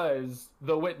walking was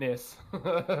The Witness. Yeah.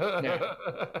 I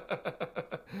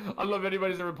don't know if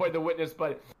anybody's ever played The Witness,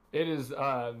 but it is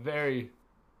very,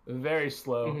 very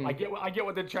slow. Mhm. I get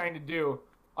what they're trying to do.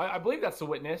 I believe that's The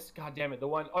Witness. God damn it, the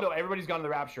one. Oh no, Everybody's Gone to the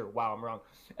Rapture. Wow, I'm wrong.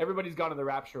 Everybody's Gone to the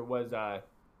Rapture was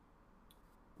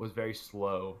very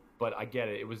slow, but I get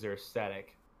it. It was their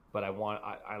aesthetic. But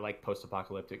I like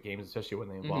post-apocalyptic games, especially when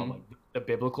they involve like the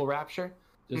biblical rapture.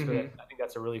 Just for that, I think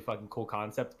that's a really fucking cool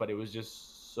concept. But it was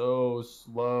just so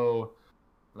slow,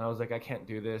 and I was like, I can't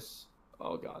do this.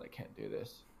 Oh god, I can't do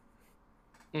this.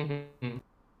 Mm-hmm.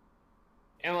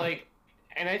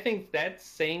 And I think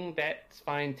that's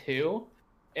fine too.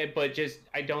 But just,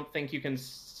 I don't think you can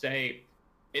say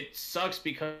it sucks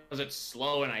because it's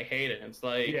slow and I hate it. It's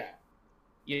like, Yeah.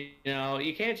 you know,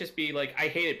 you can't just be like, I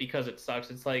hate it because it sucks.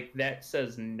 It's like, that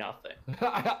says nothing.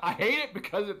 I hate it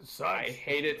because it sucks. I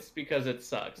hate it because it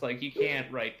sucks. Like, you can't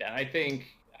write that. I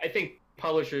think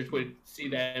publishers would see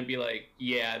that and be like,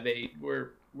 yeah, we're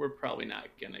probably not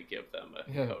gonna give them a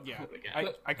code Yeah. for the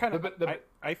game. I kind of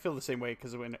I feel the same way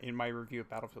because in my review of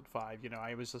Battlefield 5, you know,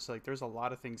 I was just like, there's a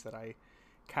lot of things that I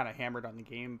kind of hammered on the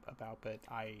game about, but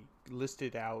I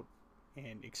listed out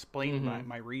and explained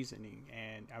my reasoning,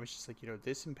 and I was just like, you know,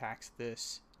 this impacts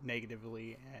this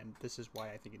negatively, and this is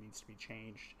why I think it needs to be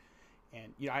changed.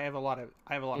 And you know, I have a lot of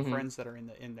friends that are in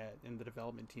the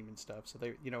development team and stuff, so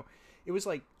they, you know, it was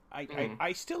like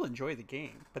I still enjoy the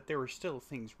game, but there were still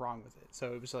things wrong with it,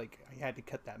 so it was like I had to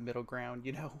cut that middle ground,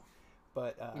 you know.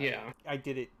 But I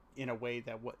did it in a way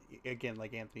that, again,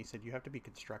 like Anthony said, you have to be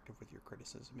constructive with your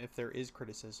criticism. If there is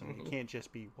criticism, it can't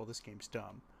just be, well, this game's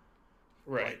dumb,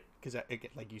 Right. Because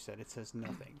like you said, it says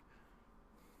nothing.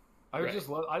 I would just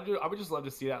love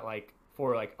to see that, like,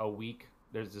 for like a week.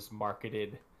 There's this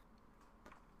marketed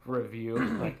review,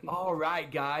 like, all right,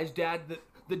 guys,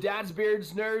 the Dad's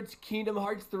Beards Nerds Kingdom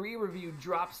Hearts 3 review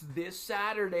drops this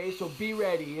Saturday, so be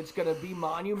ready. It's gonna be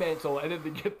monumental. And then they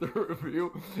get the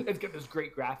review. It's got this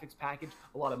great graphics package.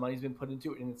 A lot of money's been put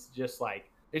into it, and it's just like,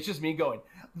 it's just me going,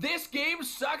 this game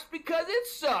sucks because it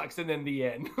sucks, and then the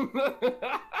end.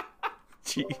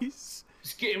 Jeez.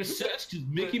 This game sucks because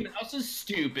Mickey Mouse is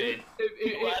stupid.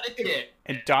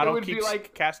 And Donald would be keeps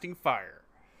like- casting fire.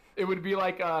 It would be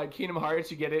like Kingdom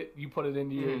Hearts. You get it, you put it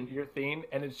into your thing,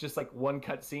 and it's just like one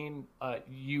cutscene.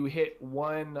 You hit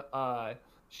one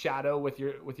shadow with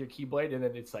your keyblade, and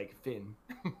then it's like Finn.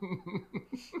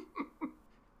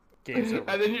 Game's over.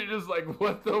 And then you're just like,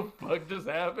 what the fuck just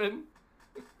happened?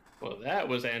 Well, that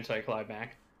was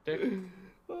anticlimactic.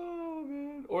 Oh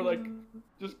man! Or like,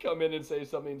 just come in and say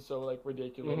something so like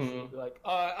ridiculous, Mhm. like,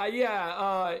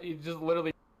 you just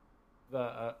literally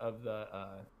the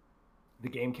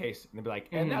game case, and they'd be like,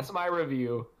 and that's my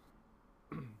review.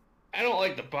 I don't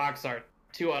like the box art.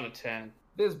 2 out of 10.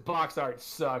 This box art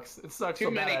sucks. It sucks Too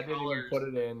so bad many I didn't even colors. put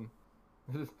it in.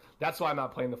 That's why I'm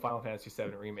not playing the Final Fantasy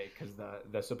VII remake, because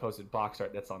the supposed box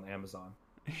art that's on Amazon.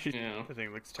 Yeah. The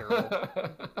thing looks terrible.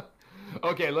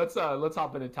 Okay, let's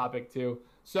hop into topic 2.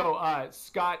 So,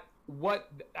 Scott,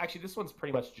 actually this one's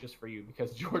pretty much just for you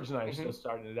because George and I are still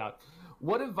starting it out.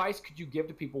 What advice could you give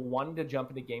to people wanting to jump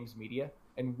into games media,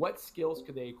 and what skills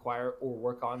could they acquire or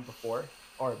work on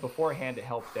beforehand to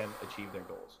help them achieve their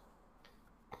goals?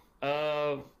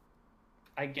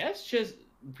 I guess just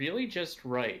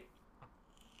write.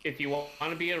 If you want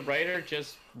to be a writer,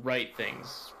 just write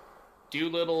things. Do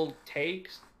little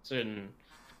takes and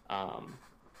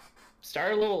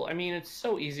start a little. I mean, it's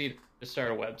so easy to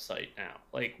start a website now,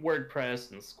 like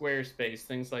WordPress and Squarespace,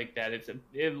 things like that. It's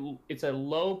a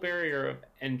low barrier of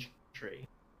entry.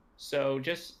 So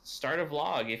just start a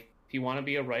vlog. If you want to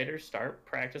be a writer, start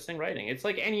practicing writing. It's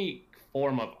like any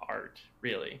form of art,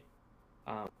 really.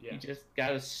 You just got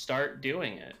to start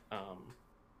doing it.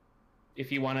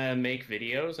 If you want to make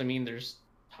videos, I mean, there's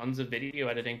tons of video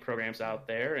editing programs out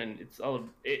there, and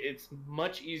it's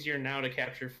much easier now to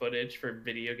capture footage for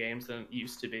video games than it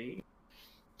used to be.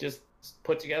 Just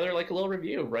put together like a little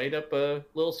review, write up a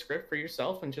little script for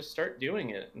yourself, and just start doing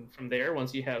it. And from there,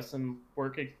 once you have some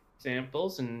work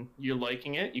examples and you're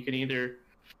liking it, you can either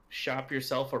shop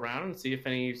yourself around and see if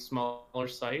any smaller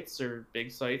sites or big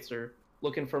sites are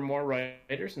looking for more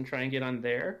writers and try and get on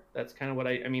there. That's kind of what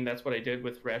I mean, that's what I did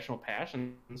with Rational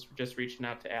Passions, just reaching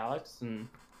out to Alex and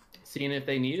seeing if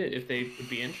they need it, if they would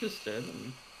be interested,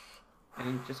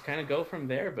 and just kind of go from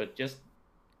there. But just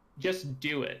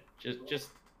do it. Just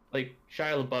like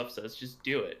Shia LaBeouf says, just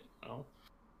do it. You know?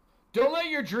 Don't let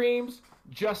your dreams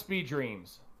just be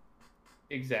dreams.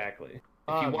 Exactly.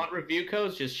 If you want review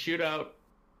codes, just shoot out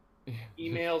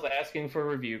emails asking for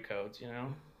review codes, you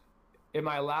know? Am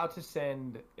I allowed to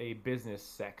send a business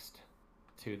sext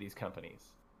to these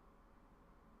companies?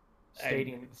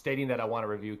 Stating that I want a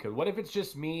review code. What if it's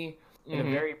just me in a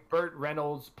very Burt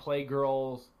Reynolds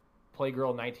Playgirl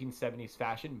 1970s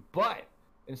fashion, but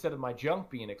instead of my junk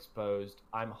being exposed,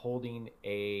 I'm holding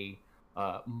a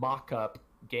mock-up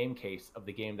game case of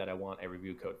the game that I want a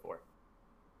review code for?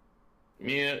 I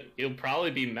mean, it'll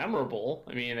probably be memorable.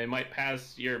 I mean, it might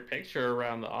pass your picture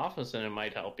around the office and it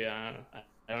might help you. I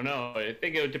don't know. I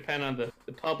think it would depend on the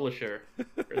publisher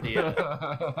or the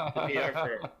PR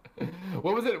firm.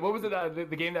 What was it?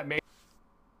 The game that made,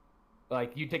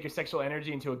 like, you take your sexual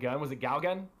energy into a gun? Was it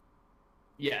Galgun?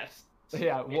 Yes.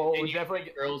 Yeah. Well, and we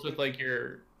definitely girls with like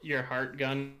your heart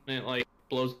gun, and it like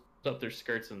blows up their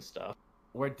skirts and stuff.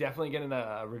 We're definitely getting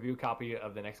a review copy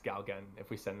of the next Galgun if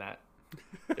we send that.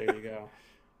 There you go.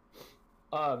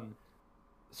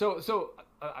 So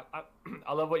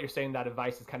I love what you're saying. That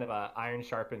advice is kind of a iron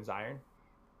sharpens iron.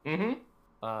 Mm-hmm.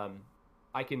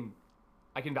 I can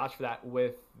vouch for that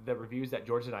with the reviews that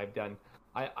George and I have done.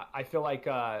 I feel like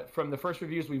from the first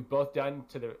reviews we've both done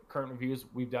to the current reviews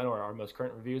we've done, or our most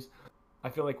current reviews, I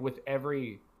feel like with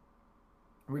every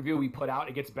review we put out,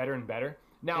 it gets better and better.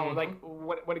 Now, like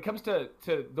when it comes to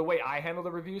the way I handle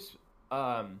the reviews,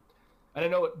 and I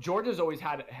know George has always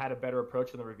had a better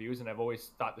approach on the reviews, and I've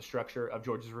always thought the structure of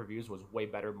George's reviews was way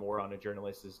better, more on a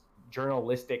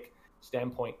journalistic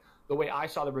standpoint. The way I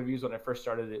saw the reviews when I first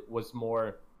started it was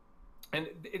more, and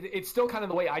it's still kind of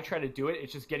the way I try to do it.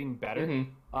 It's just getting better,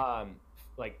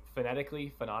 like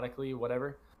phonetically,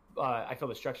 whatever. I feel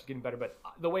the structure's getting better, but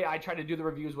the way I try to do the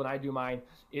reviews when I do mine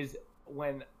is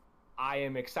when I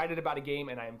am excited about a game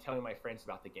and I am telling my friends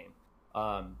about the game.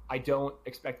 I don't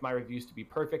expect my reviews to be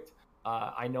perfect.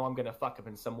 I know I'm going to fuck up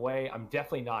in some way. I'm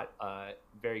definitely not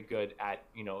very good at,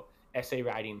 essay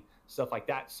writing, stuff like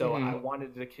that. So I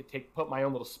wanted to put my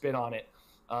own little spin on it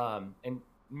and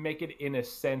make it in a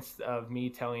sense of me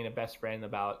telling a best friend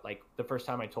about, like, the first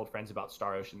time I told friends about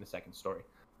Star Ocean, the second story,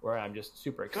 where I'm just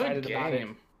super excited about it.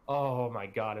 Oh, my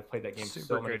God. I've played that game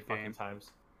so many fucking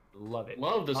times. Love it.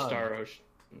 Love the Star Ocean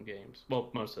games. Well,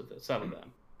 some of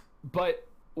them. But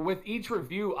with each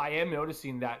review, I am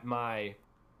noticing that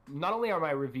not only are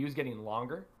my reviews getting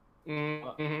longer,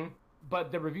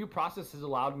 but the review process has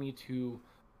allowed me to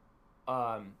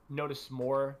notice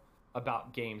more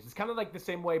about games. It's kind of like the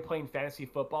same way playing fantasy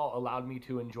football allowed me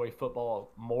to enjoy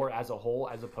football more as a whole,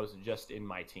 as opposed to just in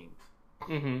my team.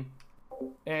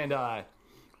 And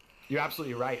you're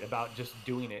absolutely right about just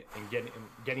doing it and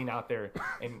getting out there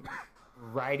and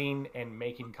writing and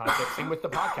making content. Same with the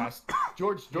podcast.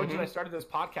 George and I started this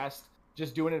podcast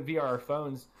just doing it via our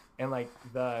phones, and like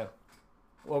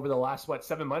over the last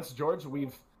 7 months, George,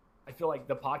 I feel like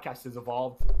the podcast has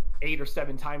evolved 8 or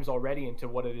 7 times already into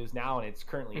what it is now, and it's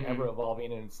currently ever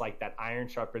evolving. And it's like that iron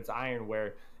sharpens iron,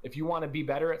 where if you want to be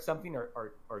better at something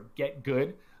or get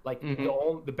good, like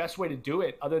the best way to do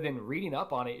it, other than reading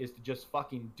up on it, is to just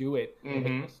fucking do it, make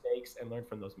mistakes, and learn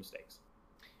from those mistakes.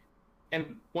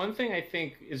 And one thing I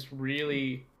think is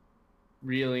really,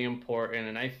 really important,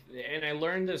 and I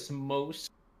learned this most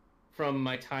from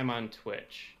my time on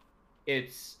Twitch.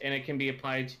 It can be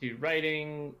applied to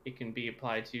writing, it can be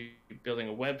applied to building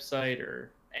a website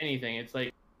or anything. It's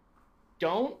like,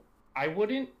 don't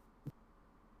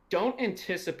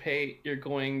anticipate you're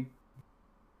going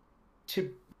to,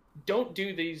 don't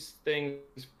do these things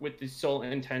with the sole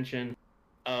intention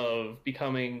of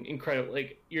becoming incredible,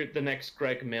 like you're the next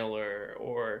Greg Miller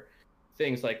or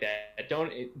things like that.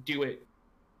 Don't do it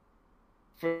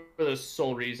for the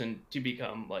sole reason to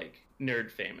become like nerd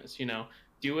famous,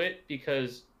 Do it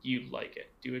because you like it.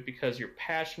 Do it because you're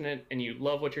passionate and you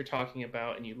love what you're talking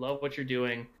about and you love what you're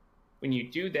doing. When you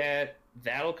do that,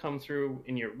 that'll come through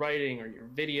in your writing or your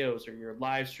videos or your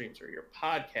live streams or your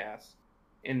podcasts.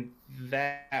 And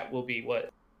that will be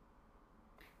what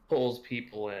pulls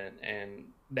people in, and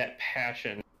that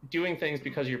passion. Doing things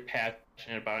because you're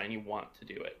passionate about it and you want to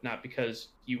do it, not because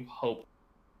you hope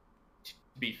to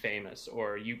be famous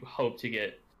or you hope to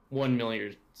get 1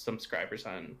 million subscribers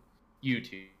on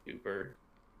YouTube or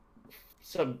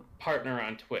some partner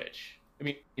on Twitch. I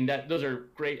mean, those are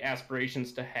great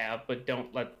aspirations to have, but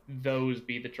don't let those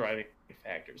be the driving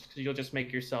factors, because you'll just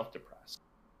make yourself depressed.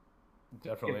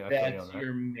 Definitely, if that's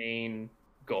your main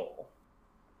goal.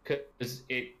 Because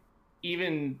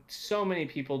even so many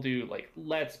people do like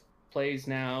let's plays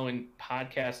now, and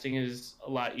podcasting is a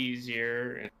lot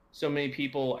easier. And so many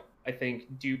people, I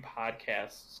think, do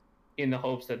podcasts in the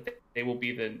hopes that they will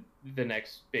be the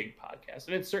next big podcast.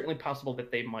 And it's certainly possible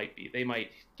that they might be. They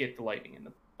might get the lightning in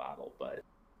the bottle, but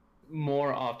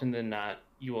more often than not,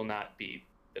 you will not be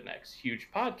the next huge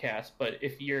podcast. But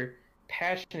if you're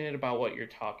passionate about what you're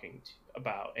talking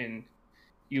about and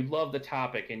you love the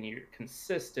topic and you're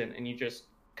consistent and you just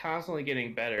constantly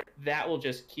getting better, that will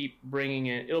just keep bringing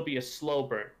it. It'll be a slow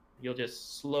burn. You'll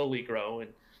just slowly grow, and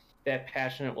that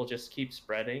passion will just keep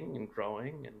spreading and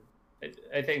growing. And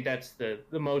I think that's the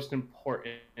most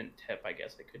important tip, I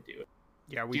guess I could do.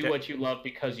 Yeah, do what you love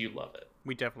because you love it.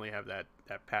 We definitely have that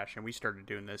passion. We started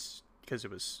doing this because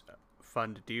it was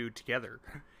fun to do together,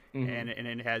 and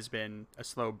it has been a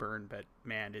slow burn. But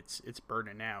man, it's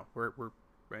burning now. We're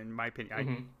in my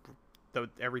opinion. Though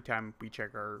every time we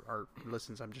check our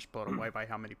listens, I'm just blown away by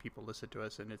how many people listen to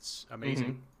us, and it's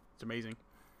amazing. It's amazing.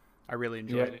 I really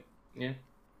enjoy it. Yeah.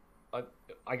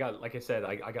 I got, like I said,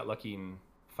 I got lucky in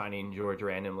finding George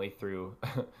randomly through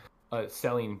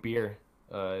selling beer.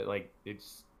 I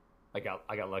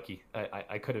got lucky.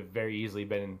 I could have very easily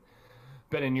been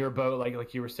in your boat,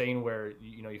 like you were saying, where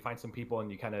you find some people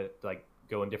and you kind of like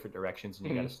go in different directions and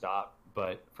you got to stop.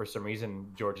 But for some reason,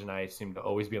 George and I seem to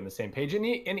always be on the same page. And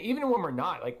even when we're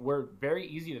not, like, we're very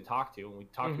easy to talk to, and we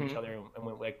talk to each other,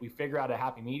 and we figure out a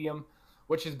happy medium,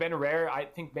 which has been rare. I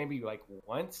think maybe like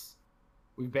once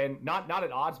we've been not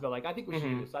at odds, but like, I think we should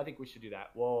do this. I think we should do that.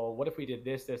 Well, what if we did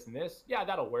this, this, and this? Yeah,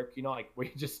 that'll work. Like we're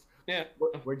just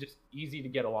easy to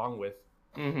get along with.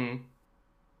 I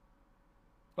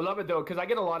love it though, because I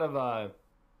get a lot of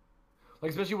like,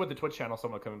 especially with the Twitch channel,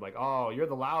 someone coming like, "Oh, you're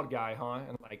the loud guy, huh?" And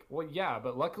I'm like, well, yeah,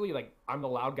 but luckily, like, I'm the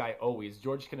loud guy always.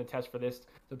 George can attest for this.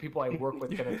 The people I work with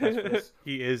can attest for this.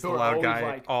 He is the loud guy,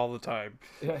 like, all the time.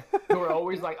 Yeah, who are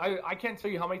always like, I can't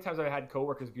tell you how many times I've had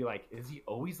coworkers be like, "Is he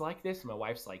always like this?" And my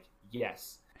wife's like,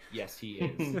 yes, he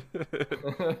is. And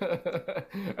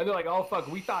they're like, "Oh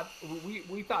fuck, we thought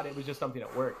it was just something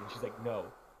at work," and she's like, "No.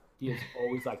 He is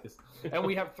always like this." And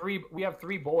we have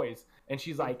three boys, and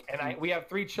she's like, we have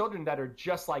 3 children that are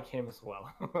just like him as well.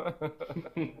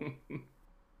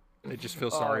 I just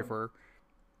feel sorry for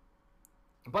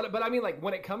her. But I mean, like,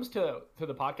 when it comes to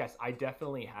the podcast, I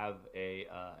definitely have a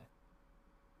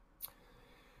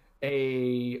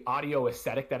audio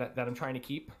aesthetic that I'm trying to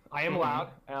keep. I am loud.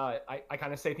 I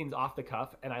kind of say things off the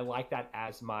cuff, and I like that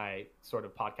as my sort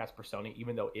of podcast persona,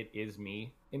 even though it is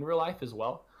me in real life as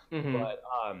well. But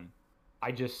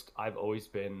I've always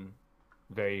been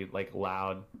very like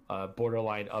loud,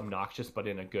 borderline obnoxious, but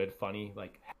in a good, funny,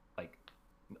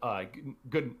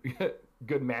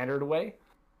 good mannered way.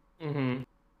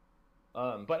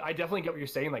 But I definitely get what you're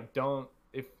saying. Like,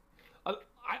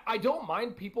 I don't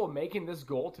mind people making this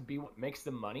goal to be what makes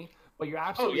them money, but you're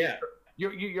absolutely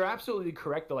you're absolutely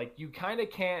correct though. Like, you kind of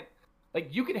can't,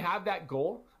 like, you can have that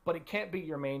goal, but it can't be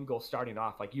your main goal starting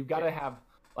off. Like, you've got to have,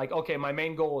 like, okay, my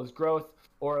main goal is growth,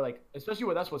 or like, especially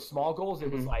with us with small goals, it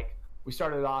was like, we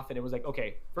started off and it was like,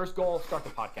 okay, first goal, start the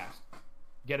podcast,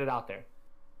 get it out there.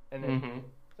 And then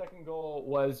second goal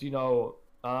was,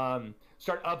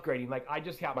 start upgrading. Like, I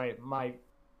just got my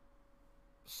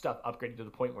stuff upgraded to the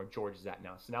point where George is at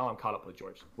now. So now I'm caught up with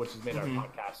George, which has made our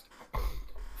podcast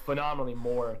phenomenally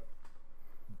more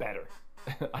better.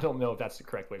 I don't know if that's the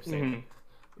correct way of saying it,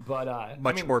 but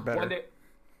much more better.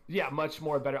 Yeah, much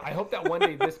more better. I hope that one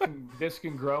day this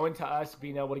can grow into us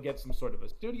being able to get some sort of a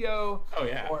studio. Oh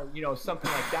yeah. Or something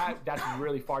like that. That's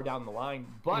really far down the line.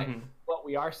 But what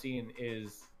we are seeing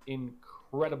is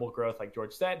incredible growth, like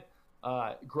George said.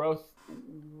 Growth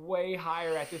way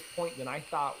higher at this point than I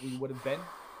thought we would have been.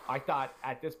 I thought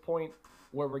at this point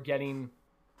where we're getting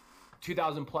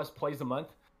 2,000 plus plays a month,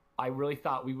 I really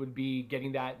thought we would be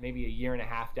getting that maybe a year and a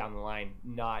half down the line,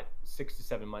 not 6 to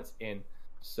 7 months in.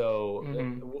 So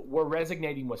we're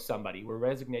resonating with somebody. We're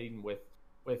resonating with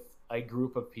a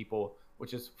group of people.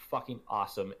 which is fucking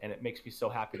awesome. And it makes me so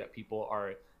happy that people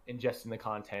are ingesting the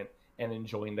content and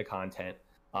enjoying the content.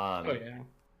 Oh yeah.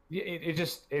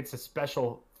 It's a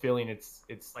special feeling. It's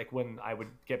like when I would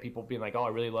get people being like, "Oh, I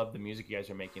really love the music you guys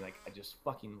are making. Like, I just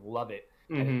fucking love it."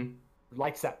 Mm-hmm. And it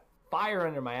lights that fire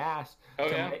under my ass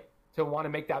to want to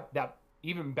make that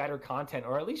even better content,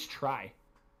 or at least try.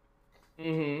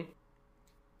 Mm-hmm.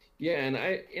 Yeah, and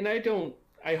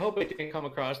I hope it didn't come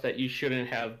across that you shouldn't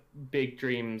have big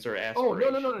dreams or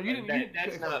aspirations. Oh no! You didn't.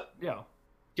 That's not. Yeah.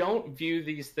 Don't view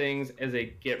these things as a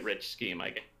get-rich scheme,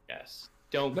 I guess.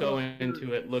 Don't go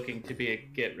into it looking to be a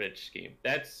get-rich scheme.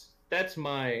 That's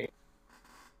the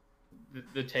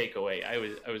takeaway I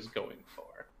was going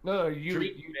for. No, you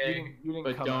didn't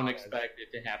but come don't out expect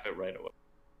it to happen right away.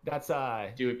 That's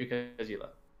do it because you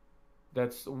love.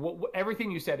 That's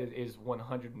everything you said is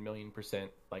 100,000,000%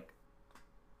 like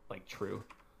true.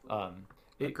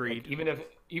 Agreed. Like,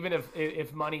 even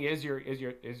if money is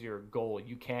your goal,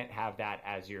 you can't have that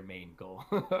as your main goal.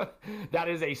 That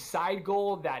is a side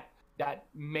goal that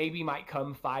maybe might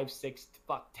come 5, 6,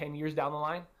 10 years down the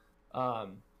line.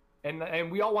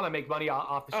 And we all want to make money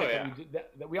off the shit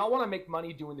that we all want to make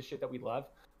money doing the shit that we love,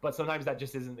 but sometimes that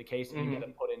just isn't the case, and you got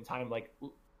to put in time. Like,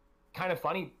 kind of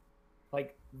funny,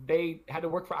 like they had to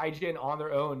work for IGN on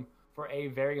their own for a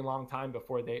very long time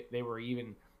before they were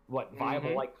even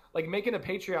viable. Like making a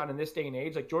Patreon in this day and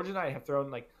age. Like George and I have thrown,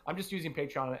 like, I'm just using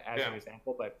Patreon as an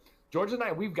example, but George and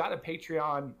I, we've got a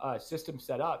Patreon system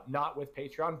set up, not with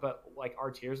Patreon, but like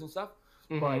our tiers and stuff.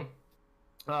 But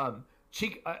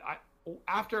Cheek,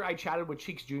 after I chatted with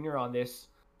Cheeks Jr. on this,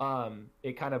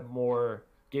 it kind of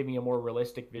gave me a more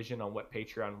realistic vision on what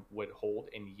Patreon would hold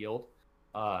and yield.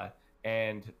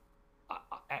 And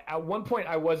at one point,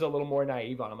 I was a little more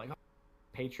naive on. I'm like,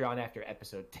 Patreon after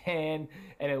episode 10,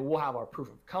 and then we'll have our proof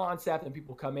of concept, and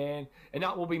people come in, and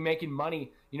not we'll be making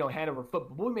money, hand over foot,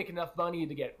 but we'll be making enough money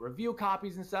to get review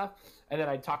copies and stuff. And then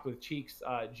I talked with Cheeks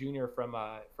Jr. from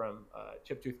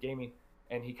Chiptooth Gaming,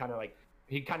 and he kind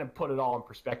of put it all in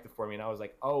perspective for me, and I was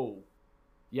like, oh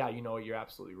yeah, you're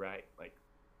absolutely right. Like,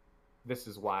 this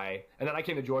is why. And then I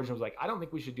came to George and was like, I don't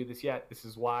think we should do this yet. This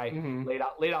is why.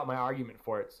 Laid out my argument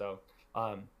for it. So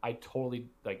I totally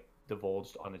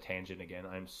divulged on a tangent again.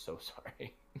 I'm so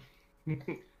sorry.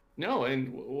 No,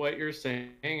 and what you're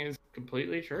saying is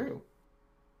completely true.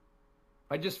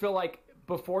 I just feel like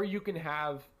before you can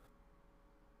have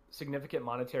significant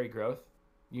monetary growth,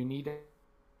 you need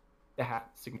to have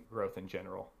significant growth in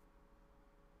general.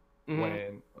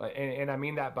 And I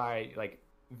mean that by like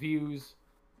views,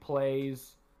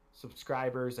 plays,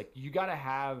 subscribers. Like, you got to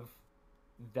have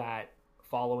that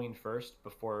following first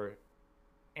before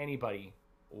anybody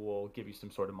will give you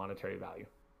some sort of monetary value.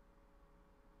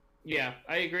 Yeah,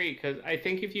 I agree, because I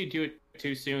think if you do it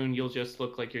too soon, you'll just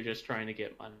look like you're just trying to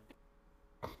get money.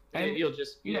 And you'll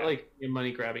just like your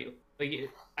money grabbing. Like,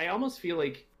 I almost feel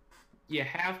like you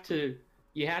have to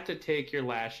take your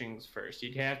lashings first.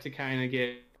 You have to kind of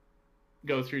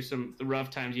go through the rough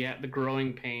times. You have the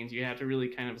growing pains. You have to really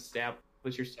kind of establish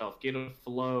yourself, get a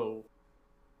flow.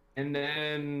 And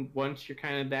then once you're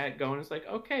kind of that going, it's like,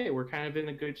 okay, we're kind of in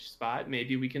a good spot.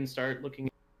 Maybe we can start looking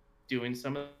at doing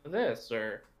some of this,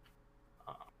 or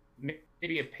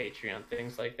maybe a Patreon,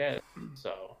 things like that.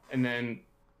 So, and then,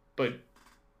 but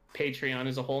Patreon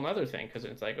is a whole nother thing, because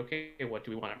it's like, okay, what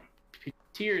do we want our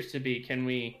tiers to be? Can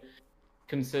we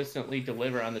consistently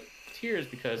deliver on the tiers?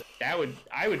 Because I would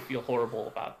feel horrible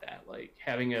about that, like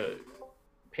having a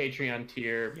Patreon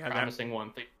tier promising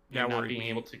one thing and not being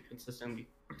able to consistently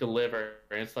deliver.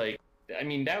 And it's like, I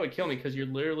mean, that would kill me, because you're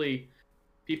literally,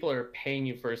 people are paying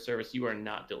you for a service you are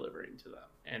not delivering to them,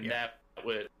 and that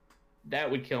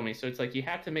would kill me. So it's like, you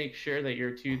have to make sure that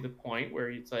you're to the point where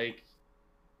it's like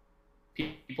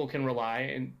people can rely,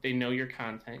 and they know your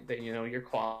content, they know your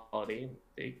quality,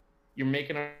 you're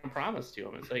making a promise to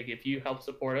them. It's like, if you help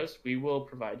support us, we will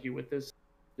provide you with this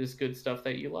good stuff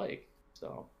that you like.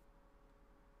 So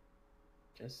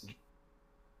just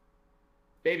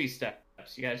baby steps.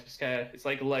 You guys just gotta, it's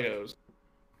like Legos.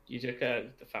 You just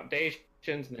gotta the foundations,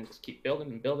 and then just keep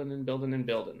building and building and building and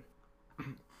building.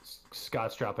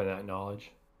 Scott's dropping that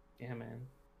knowledge. Yeah, man.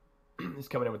 He's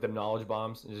coming in with the knowledge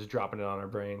bombs and just dropping it on our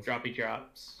brains. Droppy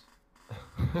drops.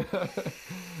 All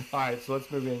right, so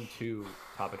let's move into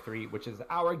topic 3, which is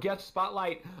our guest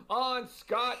spotlight on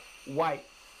Scott White.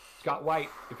 Scott White,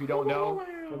 if you don't know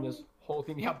from this whole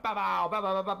thing,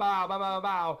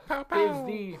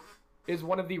 is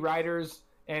one of the writers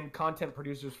and content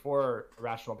producers for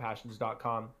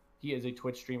irrationalpassions.com. He is a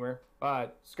Twitch streamer.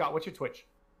 Scott, what's your Twitch?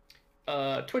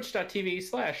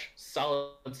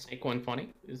 Twitch.tv/SolidSnake120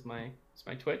 is my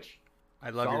Twitch. I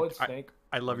love Solid Snake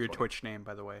I love your Twitch name,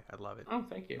 by the way. I love it. Oh,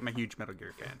 thank you. I'm a huge Metal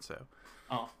Gear fan, so.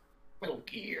 Oh, Metal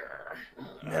Gear.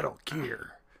 Metal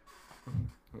Gear.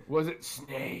 Was it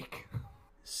Snake?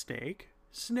 Snake?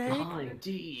 Snake? Oh,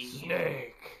 indeed.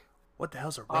 Snake. What the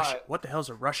hell's a Russian? What the hell's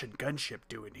a Russian gunship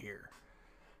doing here?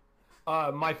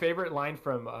 My favorite line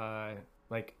from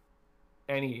like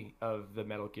any of the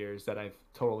Metal Gears that I've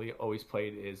totally always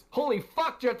played is "Holy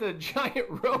fuck, just a giant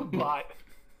robot."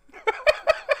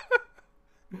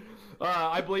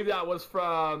 I believe that was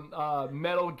from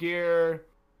Metal Gear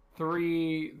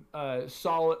 3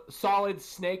 Solid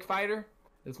Snake Fighter.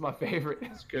 It's my favorite.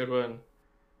 It's a good one.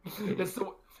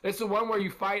 It's the one where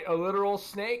you fight a literal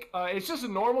snake. It's just a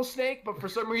normal snake, but for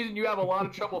some reason you have a lot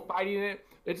of trouble fighting it.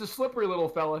 It's a slippery little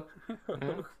fella.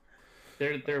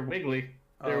 They're wiggly.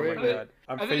 They're Oh wiggly. my god.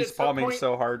 I'm face palming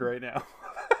so hard right now.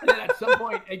 And then at some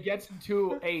point it gets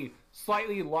into a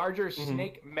slightly larger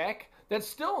snake mech that's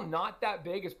still not that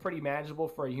big. It's pretty manageable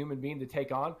for a human being to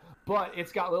take on, but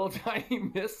it's got little tiny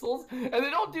missiles, and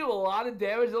they don't do a lot of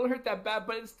damage. They don't hurt that bad,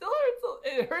 but it still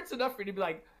hurts. It hurts enough for you to be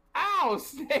like, "Ow,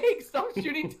 snake! Stop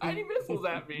shooting tiny missiles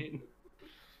at me."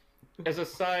 As a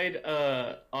side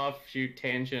offshoot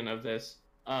tangent of this,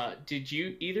 did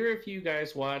you either of you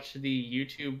guys watch the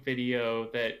YouTube video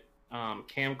that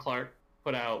Cam Clark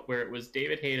put out, where it was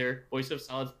David Hayter, voice of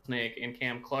Solid Snake, and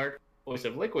Cam Clark, voice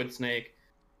of Liquid Snake,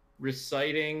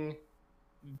 reciting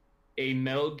a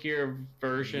Metal Gear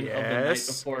version of The Night Yes.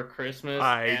 Before Christmas?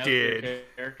 I as did. their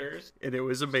characters? And it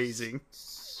was amazing.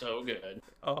 So good.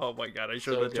 Oh my god, I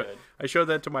So showed good. I showed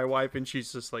that to my wife and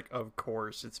she's just like, "Of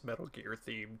course, it's Metal Gear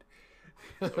themed."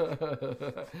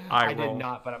 I roll. did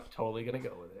not, but I'm totally gonna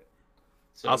go with it.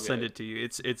 So I'll good. send it to you.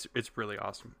 It's really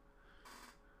awesome.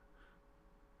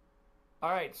 All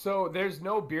right, so there's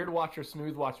no Beard Watch or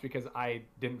Smooth Watch because I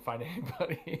didn't find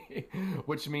anybody,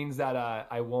 which means that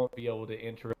I won't be able to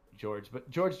interrupt George. But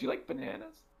George, do you like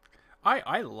bananas?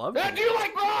 I love Do it. you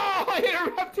like? Oh, I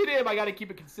interrupted him. I got to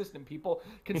keep it consistent, people.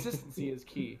 Consistency is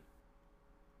key.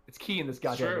 It's key in this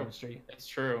goddamn true. industry. It's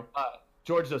true.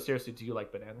 George, though, seriously, do you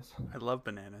like bananas? I love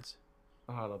bananas.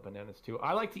 Oh, I love bananas too.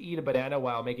 I like to eat a banana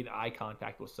while making eye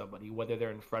contact with somebody, whether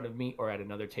they're in front of me or at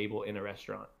another table in a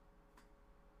restaurant.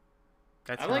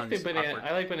 That I like the sounds banana. awkward.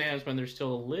 I like bananas when they're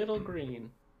still a little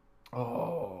green.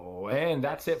 Oh, and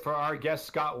that's it for our guest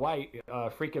Scott White,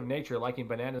 freak of nature, liking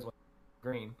bananas when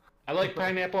they're green. I like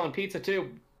pineapple on pizza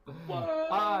too. What?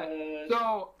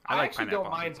 So I I like actually pineapple don't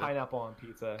on mind pizza. pineapple on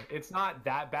pizza. It's not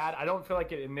that bad. I don't feel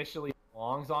like it initially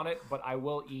belongs on it, but I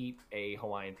will eat a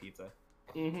Hawaiian pizza.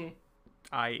 Mm-hmm.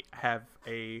 I have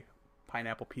a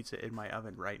pineapple pizza in my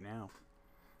oven right now.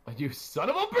 You son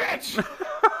of a bitch!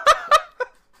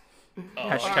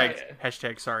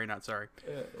 Hashtag sorry, not sorry.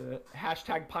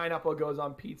 Hashtag pineapple goes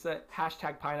on pizza.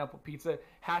 Hashtag pineapple pizza.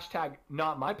 Hashtag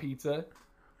not my pizza.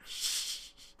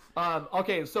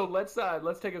 Okay, so let's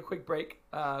take a quick break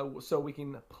so we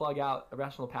can plug out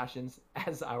Irrational Passions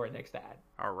as our next ad.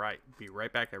 All right, be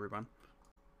right back, everyone.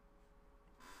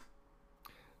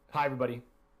 Hi, everybody.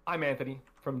 I'm Anthony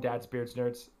from Dad's Beards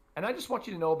Nerds, and I just want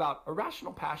you to know about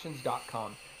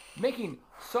irrationalpassions.com, making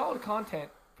solid content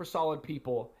for solid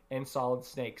people and solid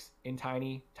snakes in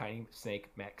tiny, tiny snake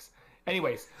mechs.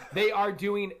 Anyways, they are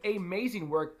doing amazing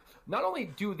work. Not only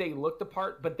do they look the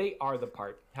part, but they are the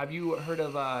part. Have you heard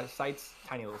of sites,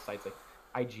 tiny little sites like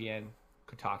IGN,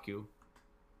 Kotaku,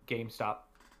 GameStop,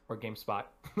 or GameSpot?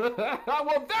 Well, they're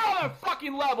on that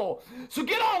fucking level. So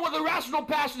get on with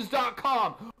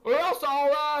irrationalpassions.com, or else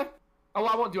I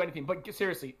won't do anything. But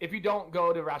seriously, if you don't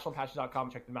go to irrationalpassions.com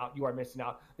and check them out, you are missing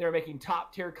out. They're making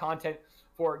top tier content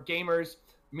for gamers,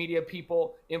 media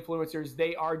people, influencers.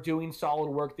 They are doing solid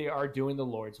work. They are doing the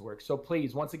Lord's work. So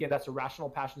please, once again, that's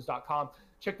irrationalpassions.com.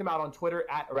 Check them out on Twitter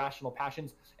at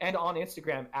irrationalpassions and on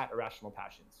Instagram at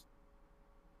irrationalpassions.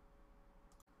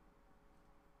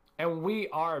 And we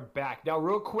are back. Now,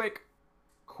 real quick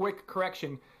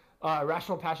correction.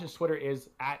 Irrational Passions Twitter is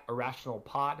at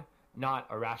irrationalpod, not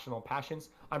Irrational Passions.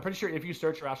 I'm pretty sure if you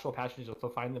search Irrational Passions, you'll still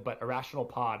find them, but Irrational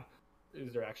Pod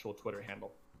is their actual Twitter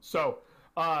handle. So,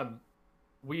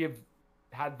 we have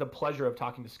had the pleasure of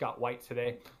talking to Scott White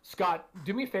today. Scott,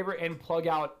 do me a favor and plug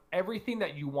out everything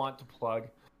that you want to plug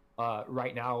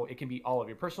right now. It can be all of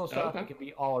your personal stuff. Okay. It can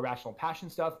be all Irrational Passion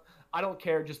stuff. I don't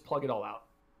care. Just plug it all out.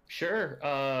 Sure.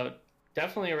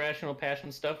 Definitely Irrational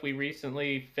Passion stuff. We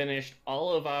recently finished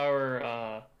all of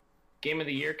our Game of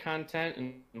the Year content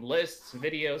and lists,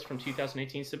 videos from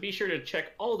 2018. So be sure to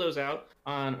check all those out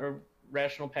on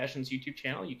Irrational Passions YouTube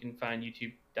channel. You can find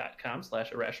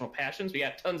youtube.com/irrationalpassions. We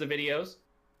got tons of videos.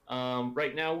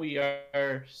 Right now we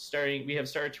have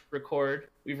started to record.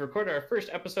 We've recorded our first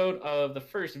episode of the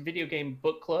first video game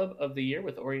book club of the year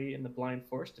with Ori and the Blind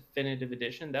Forest Definitive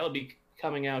Edition. That'll be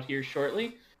coming out here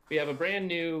shortly. We have a brand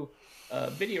new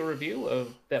video review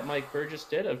that Mike Burgess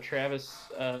did of Travis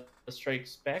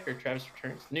Strikes Back, or Travis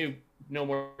Returns, new No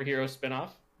More Heroes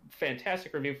spinoff.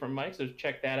 Fantastic review from Mike, so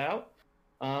check that out.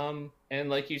 And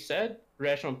like you said,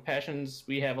 Irrational Passions,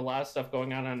 we have a lot of stuff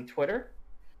going on Twitter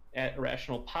at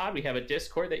Irrational Pod. We have a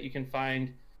Discord that you can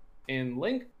find in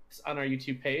links on our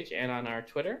YouTube page and on our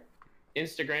Twitter.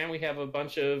 Instagram, we have a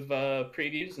bunch of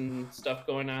previews and stuff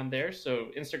going on there. So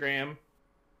Instagram,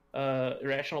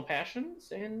 Irrational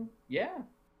Passions, and yeah,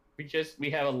 we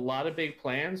have a lot of big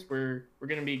plans. We're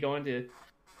going to be going to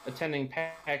attending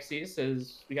PAX East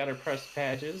as we got our press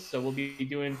badges, so we'll be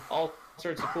doing all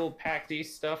sorts of cool PAX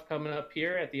East stuff coming up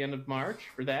here at the end of March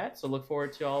for that. So look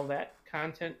forward to all that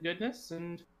content goodness,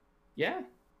 and yeah,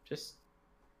 just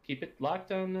keep it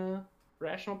locked on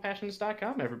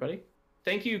rationalpassions.com, everybody.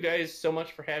 Thank you guys so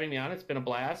much for having me on. It's been a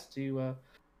blast to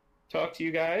talk to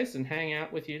you guys and hang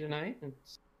out with you tonight.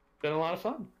 It's been a lot of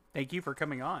fun. Thank you for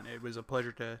coming on. It was a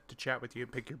pleasure to chat with you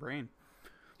and pick your brain.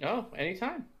 Oh,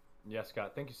 anytime. Yeah,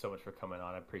 Scott, thank you so much for coming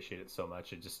on. I appreciate it so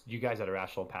much. It just, you guys at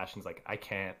Irrational Passions, like, I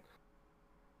can't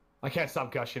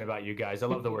stop gushing about you guys. I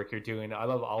love the work you're doing. I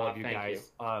love all of you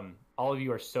guys. All of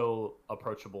you are so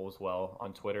approachable as well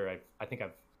on Twitter. I think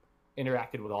I've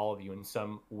interacted with all of you in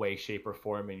some way, shape, or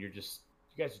form, and you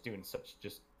guys are doing such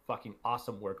just fucking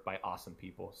awesome work by awesome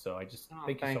people. So I just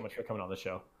thank you so much for coming on the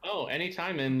show. Oh,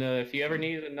 anytime. And if you ever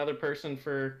need another person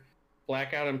for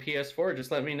Blackout and PS4,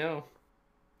 just let me know.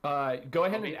 Go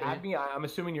ahead and add me. I'm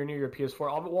assuming you're near your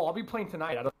PS4. I'll be playing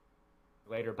tonight. I don't know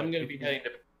later, but I'm going to be heading to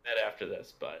bed after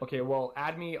this. But okay, well,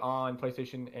 add me on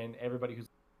PlayStation, and everybody who's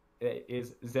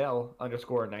is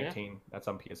Zell_19. Yeah. That's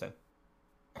on PSN.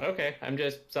 Okay, I'm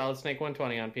just Solid Snake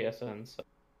 120 on PSN. So.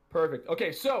 Perfect.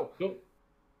 Okay, so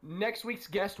next week's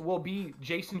guest will be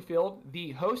Jason Field,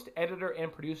 the host, editor,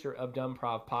 and producer of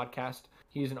Dumbprov Podcast.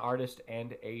 He is an artist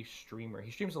and a streamer. He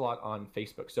streams a lot on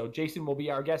Facebook. So Jason will be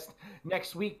our guest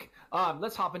next week.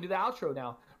 Let's hop into the outro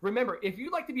now. Remember, if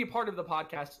you'd like to be a part of the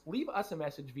podcast, leave us a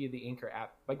message via the Anchor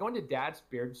app by going to Dad's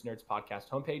Beards Nerds podcast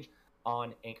homepage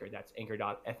on Anchor. That's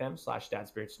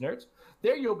anchor.fm/dadsbeardsnerds.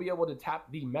 There you'll be able to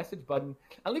tap the message button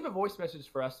and leave a voice message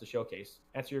for us to showcase,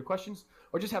 answer your questions,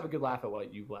 or just have a good laugh at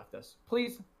what you've left us.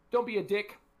 Please don't be a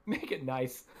dick. Make it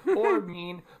nice or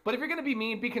mean. But if you're going to be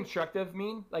mean, be constructive.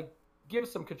 Mean, like, give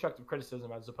some constructive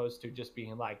criticism as opposed to just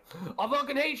being like, I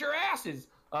fucking hate your asses.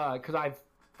 Because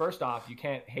first off, you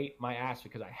can't hate my ass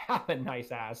because I have a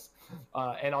nice ass.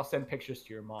 And I'll send pictures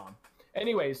to your mom.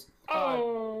 Anyways.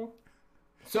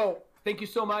 So thank you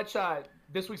so much.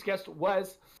 This week's guest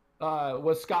was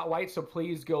Scott White. So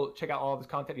please go check out all of his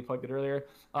content. He plugged it earlier.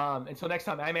 Until next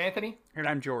time, I'm Anthony. And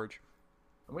I'm George.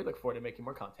 And we look forward to making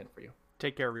more content for you.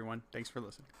 Take care, everyone. Thanks for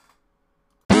listening.